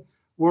something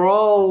we're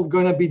all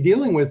going to be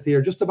dealing with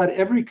here. Just about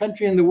every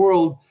country in the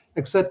world,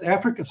 except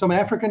Africa, some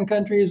African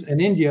countries and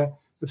India,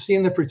 have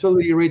seen the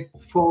fertility rate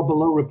fall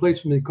below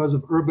replacement because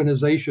of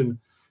urbanization.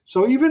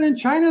 So even in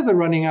China, they're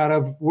running out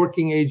of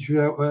working age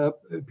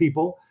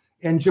people.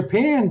 And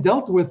Japan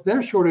dealt with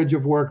their shortage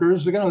of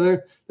workers. You know,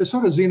 they're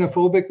sort of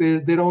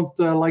xenophobic. They don't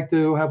like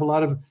to have a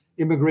lot of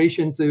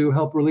immigration to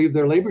help relieve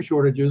their labor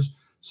shortages.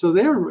 So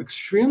they're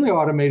extremely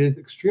automated,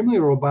 extremely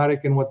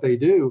robotic in what they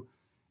do.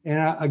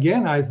 And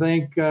again, I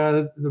think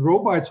the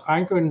robots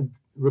aren't going to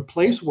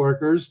replace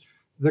workers.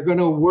 They're going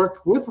to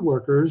work with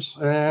workers.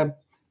 And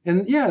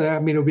yeah, I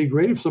mean, it would be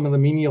great if some of the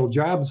menial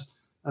jobs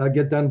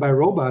get done by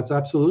robots.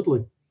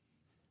 Absolutely.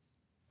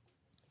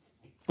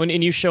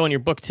 And you show in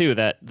your book too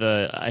that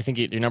I think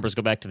your numbers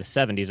go back to the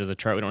 70s as a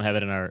chart. We don't have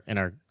it in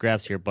our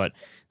graphs here, but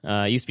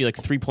it used to be like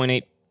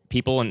 3.8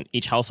 people in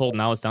each household.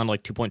 Now it's down to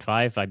like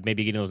 2.5. I may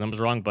be getting those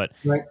numbers wrong, but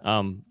right.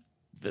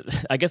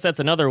 I guess that's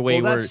another way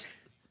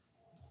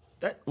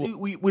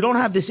we don't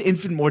have this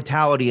infant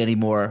mortality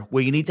anymore,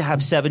 where you need to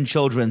have 7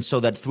 children so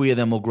that 3 of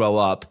them will grow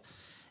up,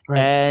 right.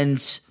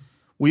 And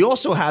we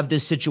also have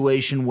this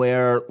situation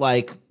where,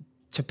 like,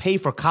 to pay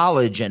for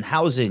college and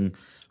housing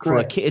for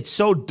a kid, it's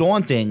so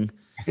daunting.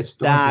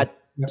 That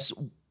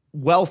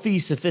wealthy,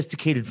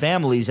 sophisticated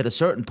families at a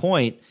certain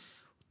point,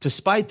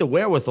 despite the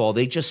wherewithal,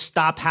 they just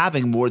stop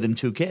having more than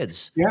 2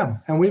 kids. Yeah,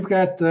 and we've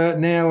got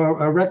now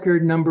a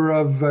record number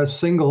of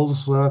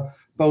singles,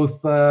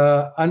 both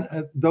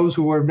those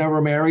who were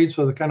never married,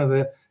 so the kind of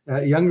the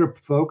younger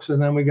folks, and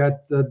then we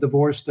got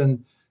divorced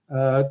and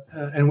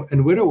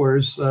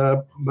widowers.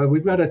 But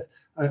we've got a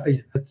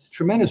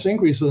tremendous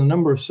increase in the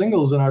number of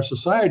singles in our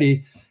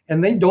society.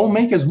 And they don't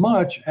make as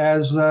much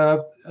as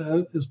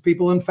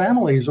people in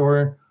families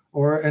or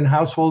in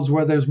households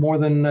where there's more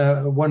than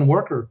one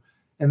worker,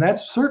 and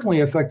that's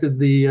certainly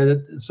affected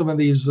some of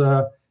these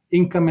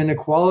income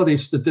inequality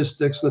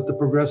statistics that the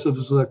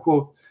progressives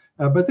quote.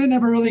 But they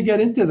never really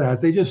get into that.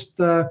 They just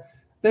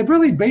they've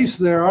really based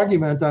their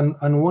argument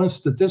on one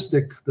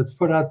statistic that's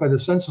put out by the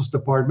Census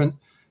Department,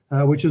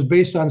 which is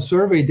based on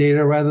survey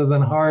data rather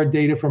than hard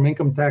data from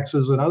income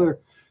taxes and other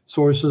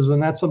sources,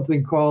 and that's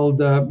something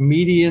called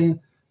median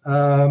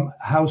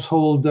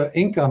household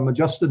income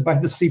adjusted by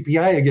the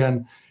CPI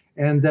again.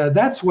 And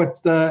that's what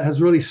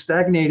has really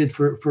stagnated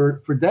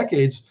for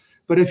decades.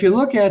 But if you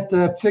look at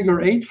figure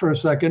 8 for a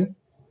second,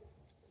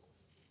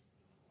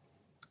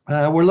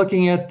 we're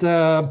looking at,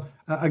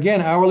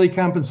 again, hourly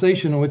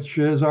compensation, which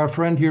is our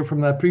friend here from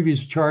that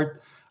previous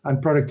chart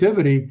on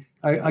productivity,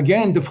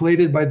 again,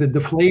 deflated by the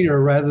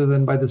deflator rather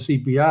than by the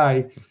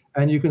CPI.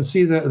 And you can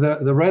see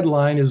the red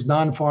line is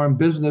non-farm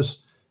business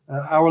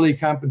hourly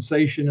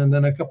compensation, and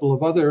then a couple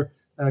of other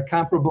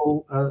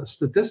comparable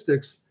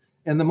statistics.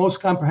 And the most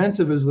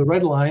comprehensive is the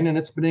red line, and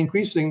it's been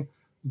increasing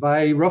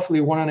by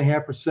roughly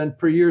 1.5%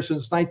 per year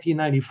since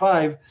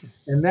 1995.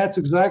 And that's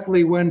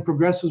exactly when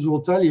progressives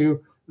will tell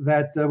you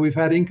that we've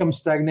had income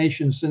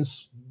stagnation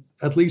since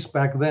at least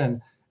back then,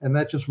 and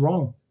that's just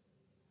wrong.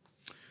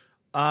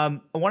 I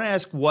want to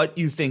ask what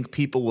you think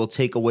people will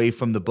take away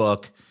from the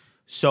book.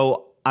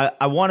 So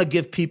I want to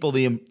give people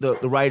the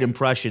right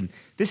impression.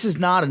 This is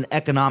not an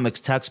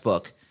economics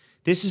textbook.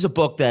 This is a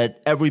book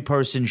that every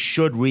person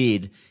should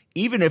read,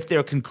 even if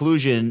their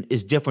conclusion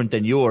is different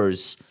than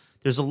yours.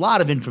 There's a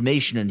lot of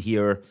information in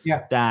here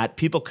that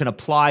people can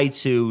apply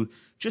to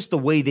just the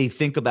way they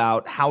think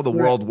about how the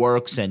world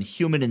works and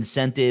human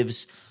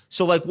incentives.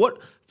 So, like,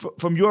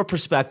 from your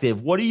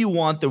perspective, what do you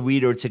want the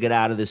reader to get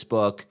out of this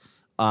book?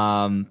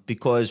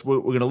 Because we're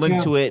going to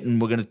link to it,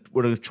 and we're going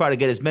to try to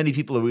get as many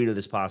people to read it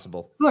as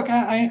possible. Look,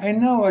 I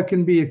know I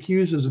can be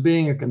accused as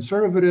being a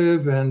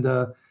conservative and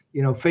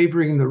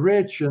favoring the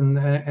rich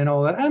and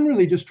all that. I'm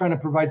really just trying to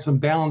provide some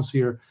balance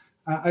here.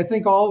 I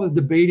think all the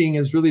debating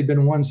has really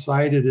been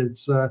one-sided.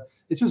 It's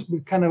just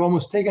kind of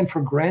almost taken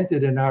for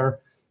granted in our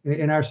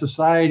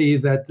society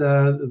that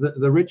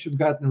the rich have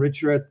gotten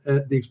richer at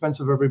the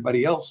expense of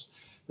everybody else,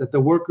 that the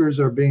workers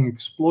are being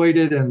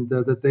exploited, and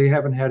that they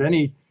haven't had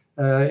any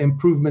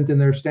improvement in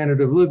their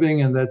standard of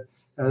living, and that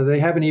they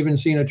haven't even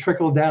seen a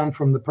trickle down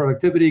from the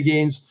productivity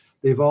gains.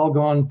 They've all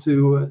gone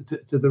to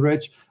the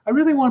rich. I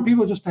really want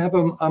people just to have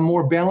a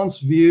more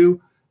balanced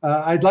view.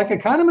 I'd like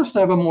economists to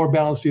have a more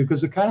balanced view,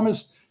 because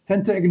economists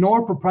tend to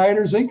ignore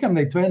proprietors' income.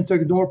 They tend to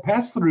ignore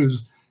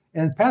pass-throughs.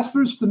 And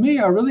pass-throughs, to me,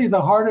 are really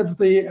the heart of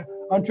the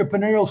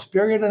entrepreneurial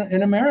spirit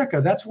in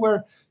America. That's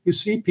where you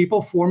see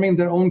people forming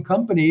their own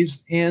companies,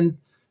 and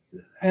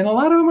a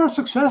lot of them are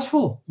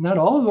successful. Not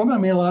all of them. I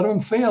mean, a lot of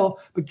them fail.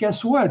 But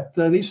guess what?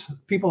 These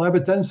people have a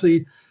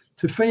tendency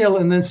to fail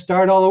and then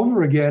start all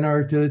over again,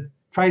 or to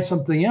try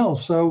something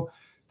else. So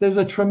there's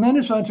a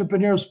tremendous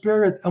entrepreneurial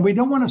spirit, and we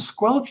don't want to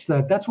squelch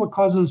that. That's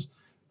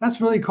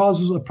really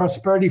causes a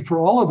prosperity for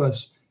all of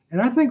us.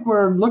 And I think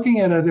we're looking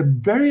at a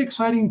very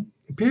exciting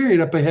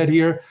period up ahead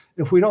here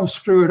if we don't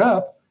screw it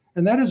up.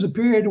 And that is a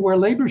period where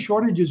labor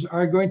shortages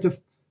are going to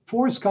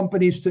force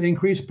companies to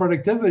increase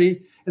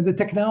productivity, and the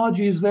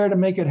technology is there to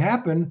make it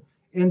happen.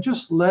 And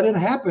just let it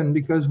happen,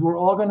 because we're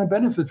all going to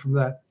benefit from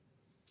that.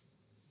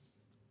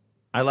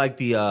 I like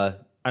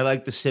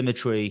the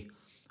symmetry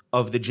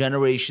of the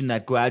generation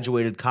that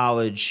graduated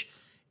college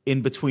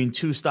in between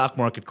two stock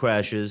market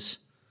crashes,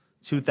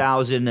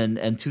 2000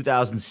 and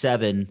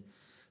 2007,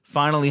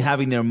 finally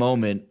having their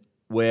moment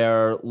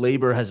where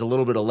labor has a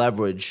little bit of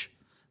leverage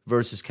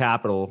versus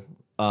capital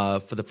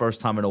for the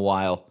first time in a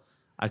while.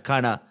 I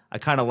kind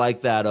of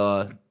like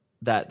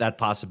that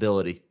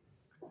possibility.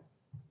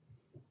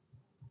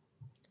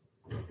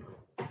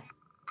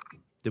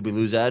 Did we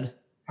lose Ed?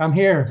 I'm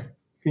here.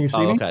 Can you see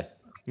me? Okay.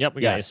 Yep,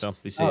 we got you. So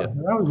we see you.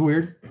 That was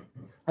weird.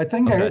 I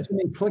think I heard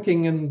something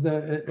clicking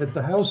at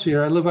the house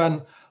here. I live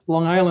on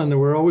Long Island,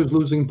 and we're always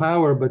losing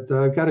power, but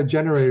I've got a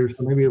generator, so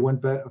maybe it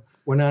went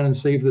on and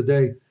saved the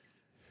day.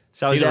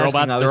 So I was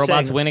asking, the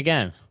robots win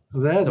again.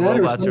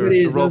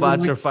 The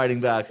robots are fighting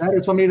back. That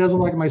or somebody doesn't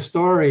like my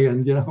story,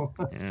 and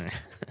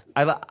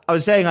I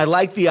was saying I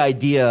like the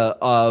idea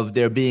of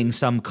there being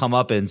some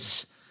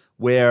comeuppance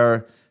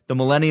where the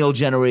millennial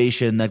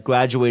generation that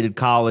graduated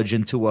college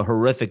into a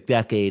horrific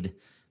decade,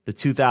 the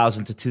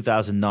 2000 to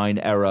 2009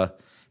 era,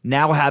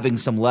 now having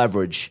some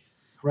leverage,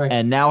 right,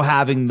 and now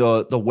having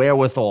the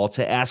wherewithal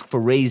to ask for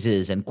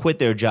raises and quit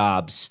their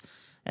jobs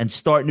and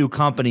start new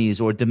companies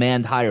or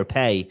demand higher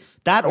pay.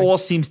 That all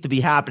seems to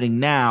be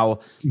happening now.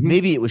 Mm-hmm.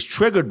 Maybe it was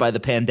triggered by the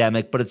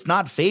pandemic, but it's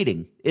not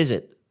fading, is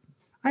it?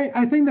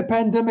 I think the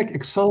pandemic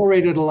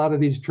accelerated a lot of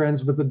these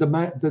trends, but the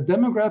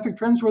demographic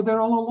trends were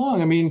there all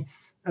along. I mean,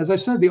 as I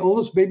said, the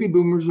oldest baby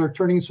boomers are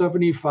turning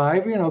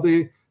 75.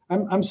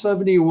 I'm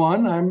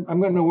 71.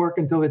 I'm going to work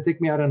until they take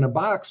me out in a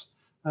box.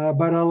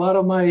 But a lot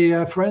of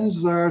my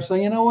friends are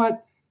saying, you know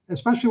what,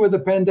 especially with the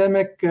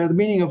pandemic, the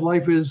meaning of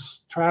life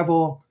is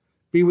travel,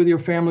 be with your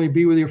family,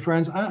 be with your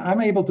friends.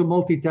 I'm able to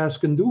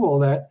multitask and do all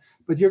that.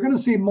 But you're going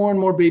to see more and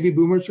more baby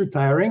boomers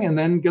retiring. And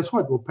then guess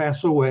what? We'll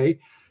pass away.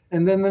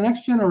 And then the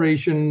next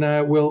generation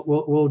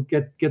will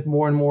get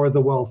more and more of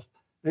the wealth.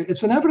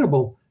 It's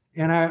inevitable.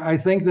 And I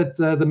think that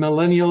the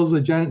millennials,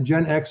 the Gen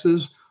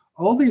Xs,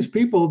 all these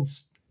people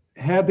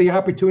have the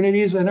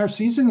opportunities and are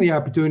seizing the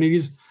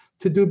opportunities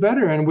to do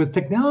better. And with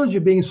technology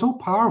being so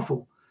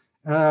powerful,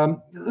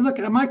 look,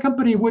 my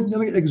company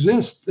wouldn't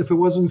exist if it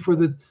wasn't for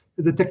the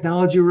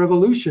technology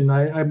revolution.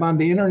 I'm on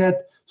the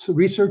internet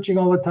researching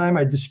all the time.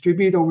 I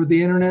distribute over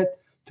the internet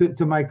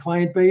to my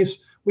client base.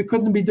 We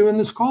couldn't be doing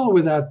this call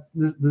without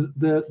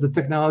the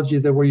technology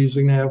that we're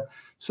using now.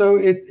 So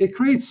it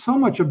creates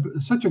such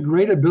a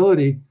great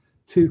ability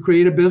to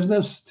create a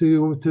business,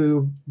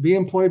 to be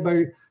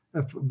employed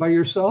by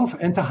yourself,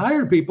 and to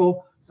hire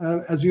people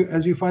as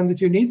you find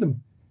that you need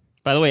them.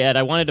 By the way, Ed,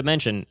 I wanted to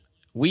mention,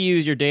 we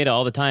use your data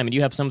all the time, and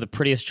you have some of the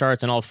prettiest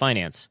charts in all of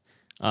finance.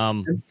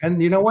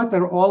 And you know what?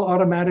 They're all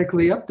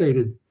automatically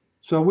updated.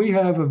 So we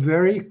have a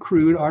very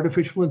crude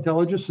artificial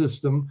intelligence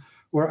system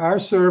where our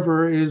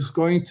server is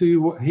going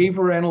to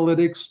Haver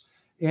Analytics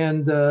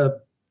and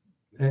the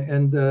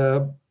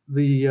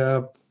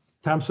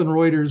Thomson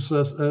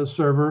Reuters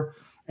server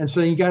and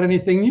saying, you got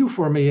anything new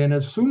for me? And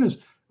as soon as,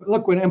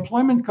 look, when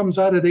employment comes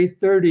out at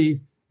 8:30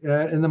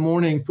 in the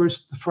morning,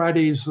 first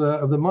Fridays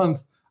of the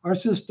month, our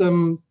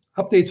system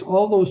updates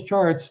all those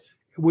charts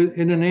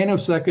within a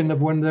nanosecond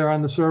of when they're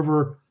on the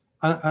server,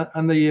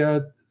 on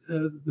the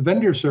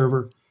vendor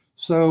server.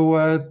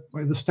 So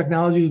this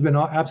technology has been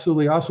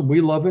absolutely awesome.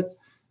 We love it.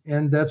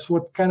 And that's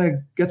what kind of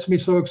gets me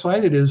so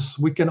excited is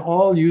we can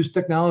all use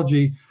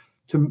technology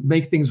to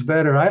make things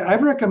better.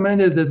 I've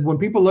recommended that when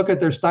people look at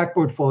their stock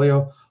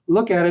portfolio,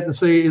 look at it and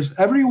say, is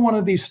every one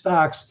of these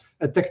stocks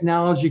a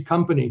technology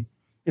company?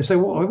 And say,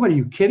 well, what are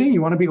you kidding?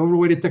 You want to be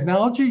overweighted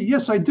technology?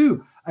 Yes, I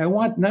do. I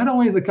want not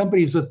only the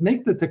companies that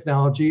make the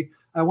technology,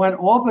 I want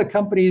all the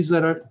companies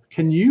that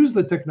can use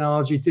the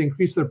technology to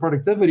increase their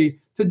productivity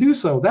to do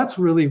so. That's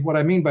really what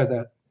I mean by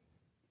that.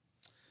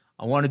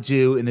 I want to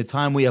do, in the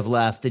time we have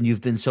left, and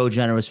you've been so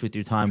generous with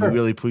your time, Sure. We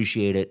really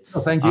appreciate it. Oh,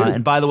 thank you.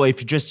 And by the way,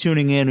 if you're just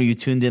tuning in or you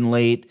tuned in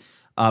late,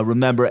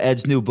 remember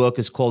Ed's new book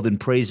is called In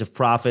Praise of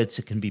Profits.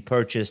 It can be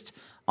purchased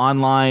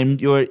online,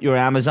 your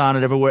Amazon,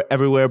 and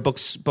everywhere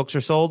books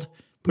are sold.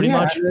 Pretty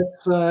much.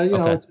 It's,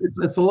 okay.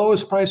 It's the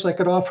lowest price I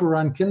could offer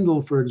on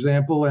Kindle, for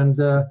example, and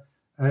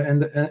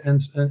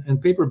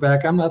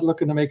paperback. I'm not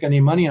looking to make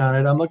any money on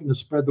it. I'm looking to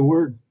spread the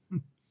word.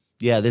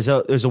 Yeah, there's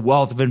a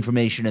wealth of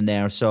information in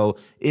there. So,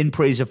 In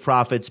Praise of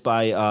Profits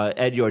by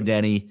Ed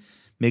Yardeni.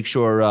 Make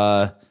sure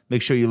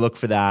you look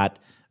for that.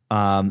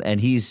 and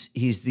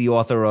he's the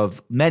author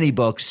of many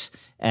books.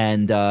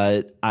 And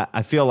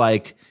I feel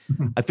like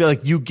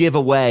you give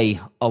away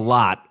a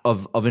lot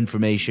of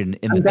information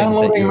in the I'm things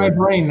that downloading you're. my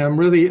brain. I'm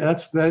really you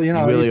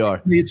really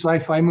are. Need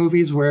sci-fi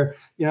movies where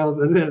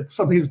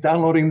somebody's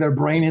downloading their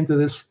brain into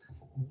this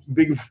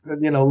big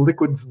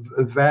liquid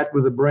vat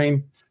with a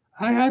brain.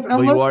 I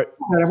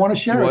want to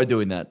share it. You are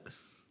doing that.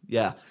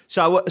 Yeah.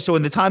 So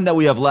in the time that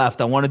we have left,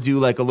 I want to do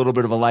like a little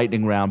bit of a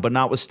lightning round, but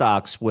not with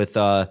stocks, with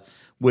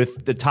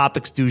the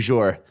topics du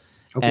jour.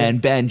 Okay.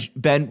 And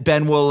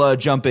Ben will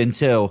jump in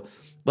too.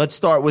 Let's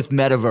start with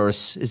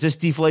metaverse. Is this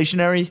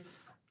deflationary?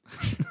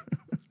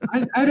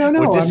 I don't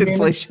know. Or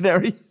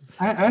disinflationary?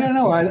 I don't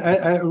know.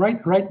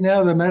 Right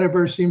now, the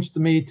metaverse seems to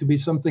me to be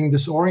something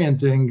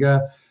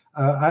disorienting.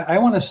 I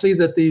want to see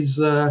that these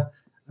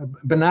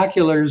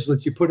binoculars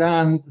that you put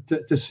on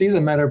to see the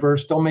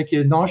metaverse don't make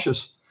you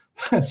nauseous.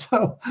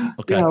 So,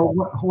 okay.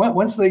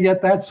 Once they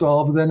get that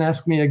solved, then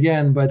ask me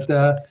again.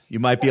 But you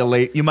might be a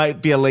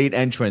late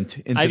entrant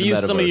into the metaverse. I've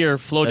used some of your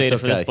flow data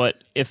for this,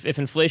 but if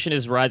inflation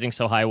is rising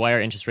so high, why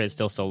are interest rates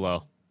still so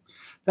low?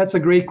 That's a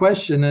great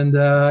question, and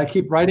I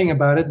keep writing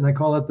about it, and I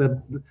call it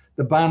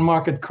the bond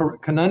market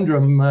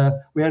conundrum.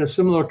 We had a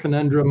similar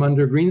conundrum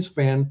under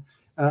Greenspan.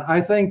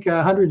 I think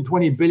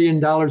 $120 billion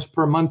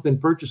per month in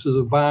purchases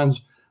of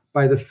bonds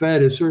by the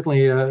Fed is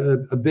certainly a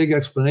big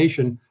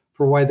explanation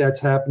for why that's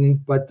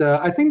happened. But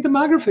I think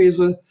demography is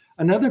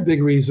another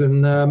big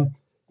reason.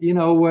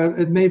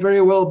 It may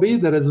very well be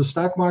that as the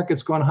stock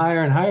market's gone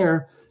higher and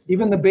higher,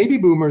 even the baby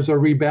boomers are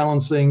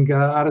rebalancing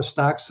out of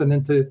stocks and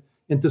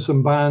into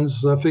some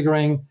bonds,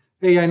 figuring,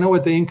 hey, I know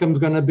what the income's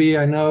going to be.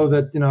 I know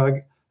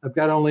that, I've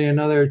got only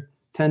another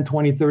 10,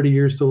 20, 30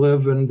 years to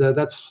live. And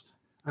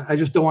I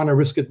just don't want to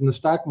risk it in the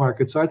stock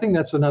market. So I think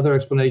that's another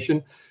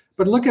explanation.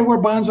 But look at where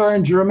bonds are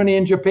in Germany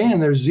and Japan.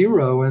 They're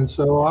zero. And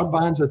so our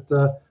bonds at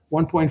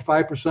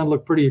 1.5%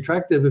 look pretty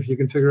attractive if you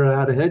can figure out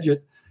how to hedge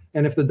it.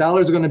 And if the dollar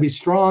is going to be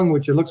strong,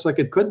 which it looks like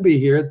it could be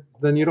here,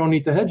 then you don't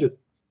need to hedge it.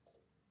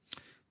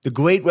 The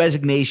Great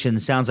Resignation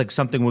sounds like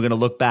something we're going to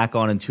look back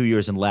on in 2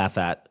 years and laugh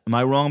at. Am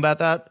I wrong about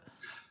that?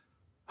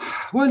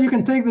 Well, you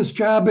can take this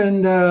job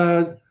and,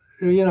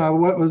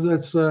 what was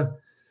that?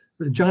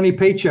 Johnny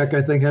Paycheck,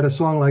 I think, had a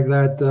song like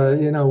that.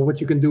 What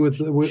you can do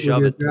with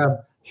your job.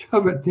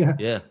 Shove it, yeah.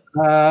 Yeah.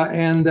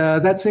 And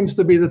that seems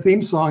to be the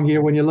theme song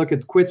here when you look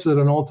at quits at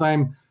an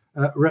all-time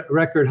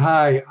record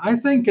high. I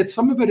think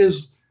some of it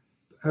is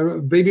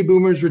baby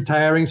boomers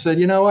retiring, said,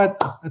 you know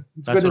what,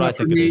 it's good enough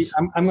for me.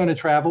 I'm going to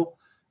travel.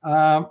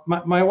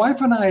 My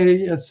wife and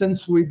I,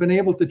 since we've been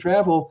able to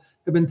travel,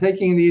 have been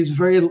taking these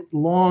very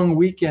long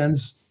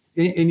weekends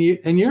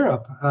in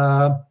Europe.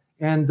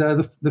 And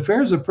the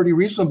fares are pretty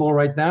reasonable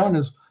right now. And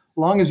as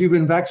long as you've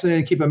been vaccinated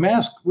and keep a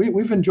mask,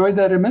 we've enjoyed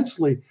that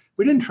immensely.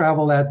 We didn't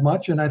travel that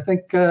much. And I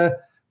think, but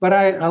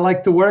I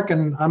like to work,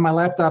 and on my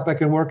laptop, I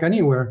can work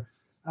anywhere.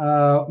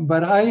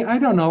 But I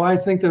don't know. I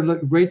think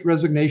the Great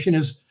Resignation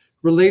is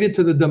related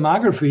to the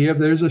demography of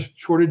there's a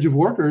shortage of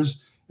workers,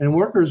 and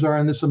workers are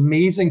in this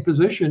amazing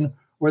position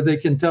where they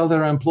can tell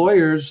their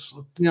employers,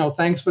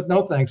 thanks, but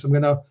no thanks. I'm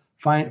going to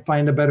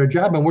find a better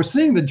job. And we're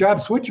seeing the job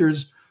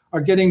switchers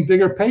are getting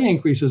bigger pay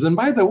increases. And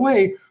by the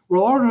way, we're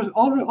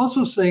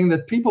also saying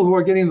that people who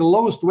are getting the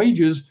lowest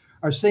wages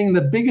are seeing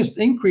the biggest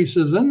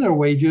increases in their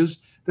wages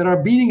that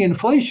are beating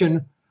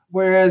inflation,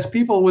 whereas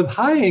people with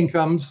high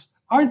incomes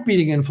aren't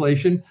beating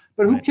inflation.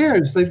 But who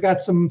cares? They've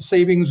got some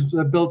savings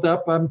built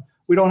up.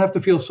 We don't have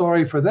to feel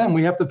sorry for them.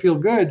 We have to feel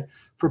good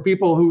for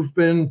people who've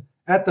been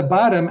at the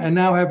bottom and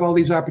now have all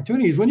these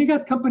opportunities. When you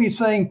got companies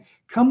saying,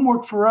 come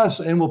work for us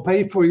and we'll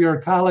pay for your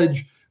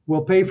college,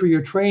 we'll pay for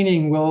your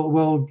training,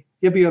 we'll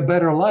give you a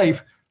better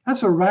life,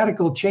 that's a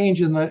radical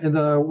change in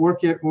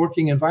the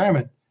working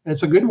environment. And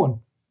it's a good one.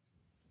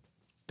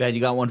 Ben,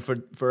 you got one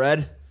for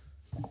Ed?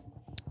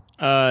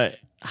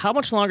 How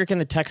much longer can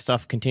the tech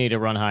stuff continue to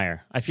run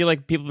higher? I feel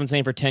like people have been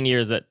saying for 10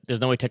 years that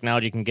there's no way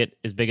technology can get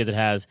as big as it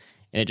has,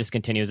 and it just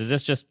continues. Is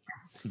this just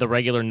the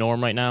regular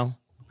norm right now?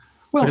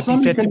 Well, could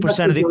it be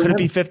 50% of the? Could it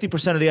be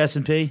 50% of the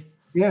S&P?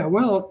 Yeah,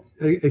 well,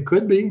 it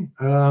could be.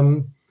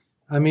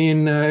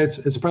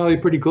 It's probably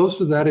pretty close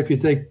to that if you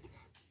take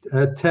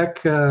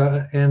tech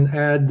and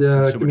add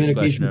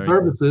communication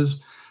services,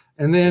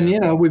 and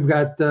then we've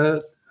got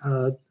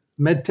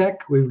med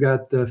tech, we've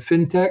got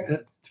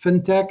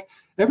fintech.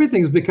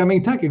 Everything's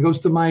becoming tech. It goes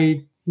to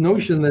my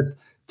notion that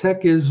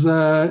tech is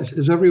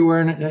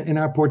everywhere in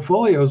our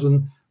portfolios,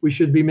 and we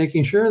should be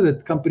making sure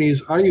that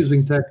companies are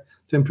using tech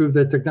to improve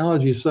their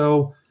technology.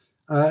 So,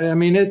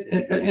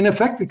 in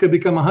effect, it could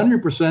become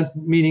 100%,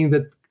 meaning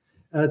that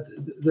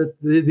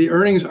the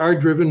earnings are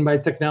driven by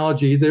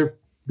technology, either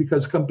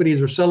because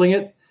companies are selling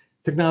it,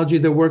 technology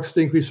that works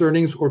to increase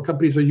earnings, or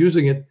companies are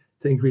using it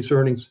to increase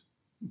earnings.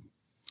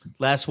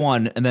 Last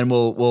one, and then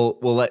we'll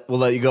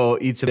let you go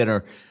eat some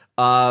dinner.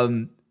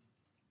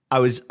 I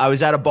was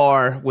at a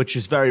bar, which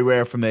is very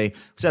rare for me. I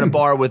was at a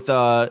bar with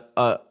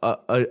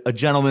a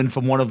gentleman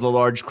from one of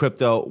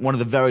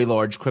the very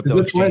large crypto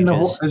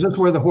exchanges. Is this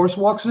where the horse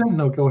walks in?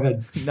 No, go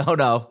ahead.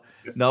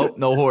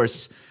 No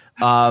horse.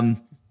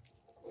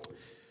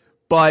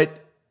 But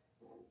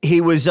he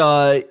was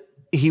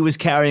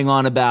carrying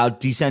on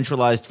about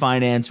decentralized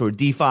finance, or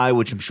DeFi,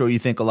 which I'm sure you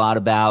think a lot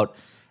about.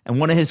 And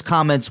one of his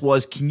comments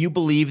was, can you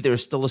believe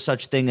there's still a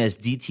such thing as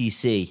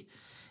DTC?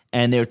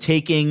 And they're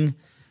taking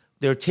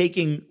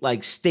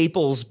like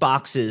Staples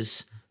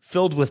boxes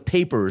filled with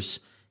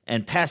papers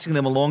and passing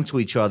them along to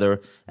each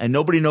other, and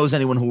nobody knows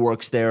anyone who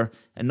works there,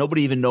 and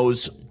nobody even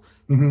knows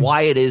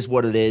why it is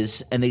what it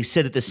is. And they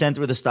sit at the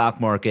center of the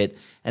stock market,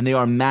 and they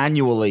are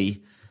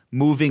manually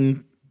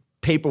moving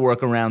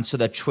paperwork around so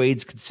that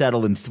trades could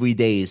settle in 3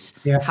 days.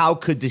 Yeah. How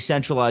could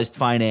decentralized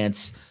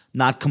finance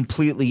not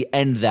completely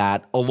end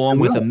that, along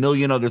with a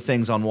million other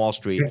things on Wall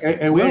Street?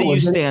 Where do you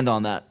stand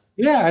on that?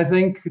 Yeah, I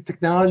think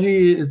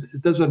technology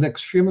does an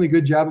extremely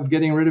good job of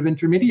getting rid of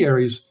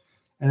intermediaries,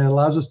 and it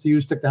allows us to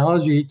use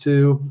technology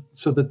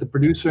so that the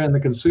producer and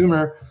the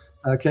consumer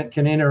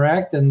can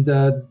interact and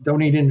don't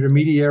need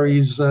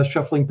intermediaries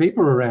shuffling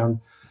paper around.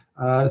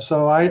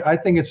 So I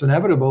think it's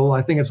inevitable.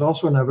 I think it's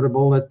also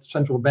inevitable that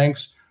central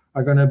banks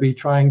are going to be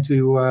trying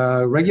to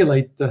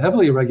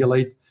heavily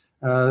regulate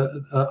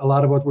a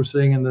lot of what we're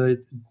seeing in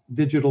the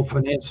digital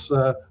finance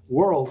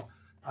world.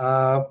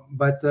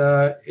 But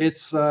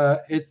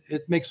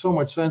it makes so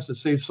much sense. It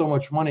saves so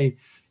much money.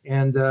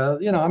 And,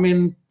 I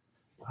mean,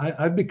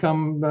 I've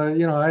become,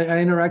 I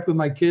interact with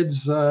my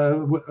kids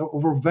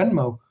over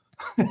Venmo,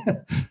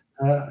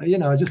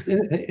 just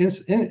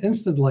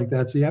instant like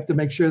that. So you have to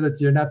make sure that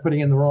you're not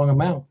putting in the wrong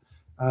amount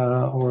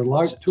or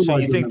large. So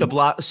you think the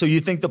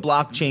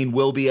blockchain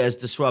will be as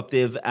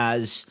disruptive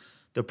as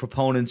the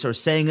proponents are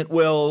saying it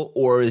will,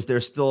 or is there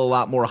still a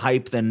lot more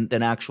hype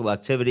than actual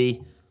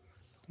activity?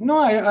 No,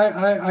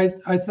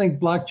 I think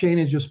blockchain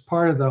is just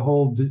part of the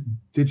whole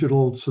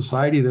digital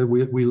society that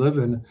we live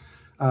in.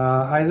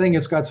 I think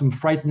it's got some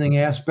frightening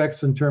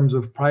aspects in terms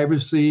of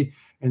privacy,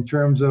 in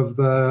terms of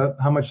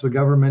how much the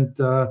government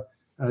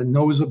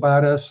knows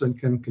about us and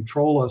can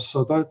control us.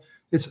 So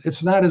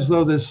it's not as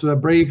though this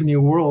brave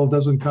new world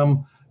doesn't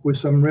come with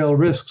some real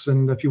risks.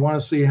 And if you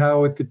want to see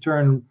how it could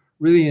turn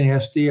really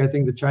nasty, I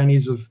think the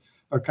Chinese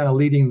are kind of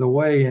leading the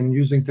way and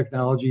using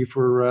technology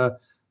for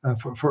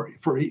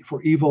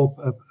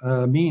evil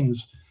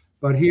means.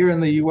 But here in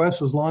the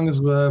U.S., as long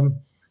as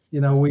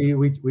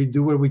we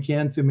do what we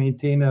can to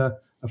maintain a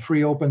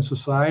free, open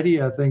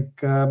society, I think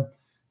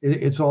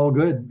it's all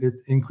good. It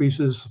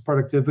increases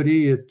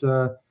productivity. It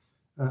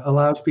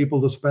allows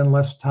people to spend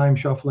less time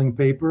shuffling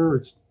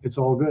paper. It's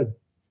all good.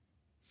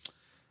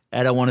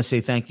 Ed, I want to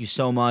say thank you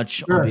so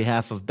much on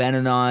behalf of Ben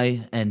and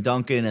I and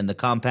Duncan and the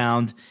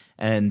compound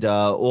and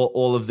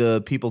all of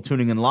the people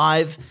tuning in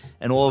live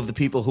and all of the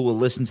people who will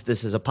listen to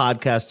this as a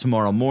podcast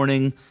tomorrow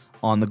morning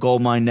on the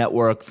Goldmine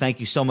Network.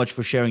 Thank you so much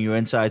for sharing your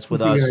insights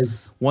with us.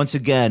 Once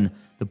again,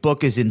 the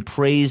book is In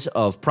Praise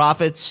of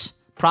Profits.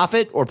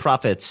 Profit or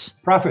profits?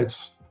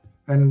 Profits.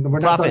 And we're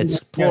not profits,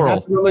 talking, plural.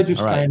 Not the religious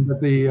kind,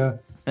 but the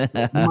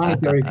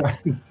monetary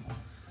kind.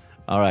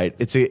 All right.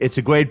 It's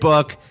a great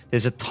book.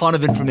 There's a ton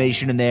of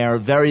information in there,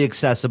 very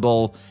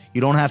accessible. You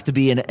don't have to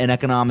be an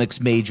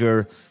economics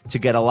major to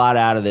get a lot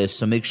out of this.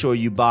 So make sure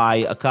you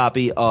buy a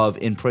copy of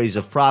In Praise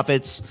of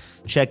Profits.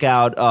 Check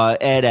out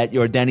Ed at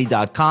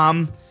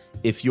Yardeni.com.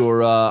 If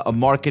you're a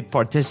market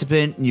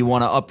participant and you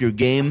want to up your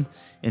game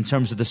in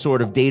terms of the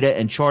sort of data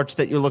and charts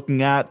that you're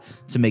looking at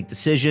to make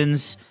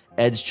decisions,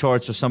 Ed's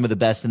charts are some of the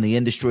best in the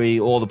industry.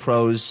 All the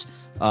pros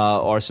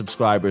are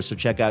subscribers, so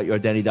check out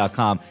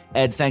Yardeni.com.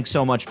 Ed, thanks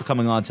so much for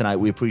coming on tonight.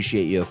 We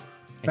appreciate you.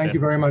 Thank you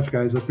very much,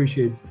 guys. I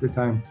appreciate the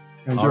time.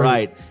 All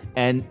right.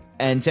 And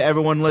to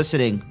everyone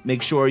listening,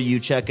 make sure you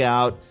check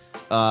out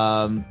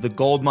the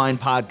Goldmine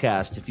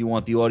podcast if you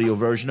want the audio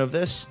version of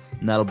this,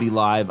 and that'll be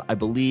live, I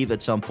believe,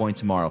 at some point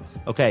tomorrow.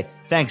 Okay,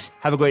 thanks.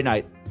 Have a great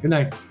night. Good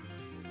night.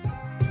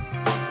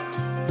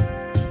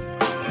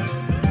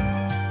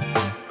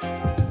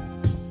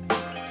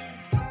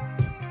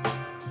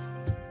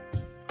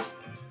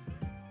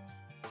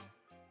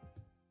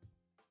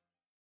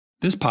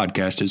 This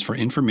podcast is for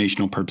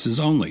informational purposes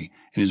only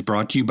and is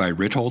brought to you by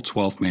Ritholtz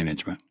Wealth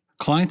Management.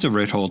 Clients of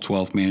Ritholtz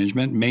Wealth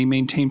Management may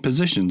maintain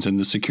positions in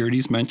the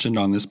securities mentioned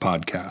on this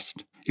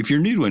podcast. If you're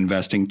new to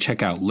investing,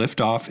 check out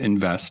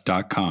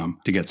liftoffinvest.com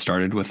to get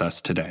started with us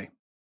today.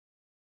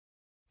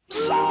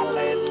 Solid.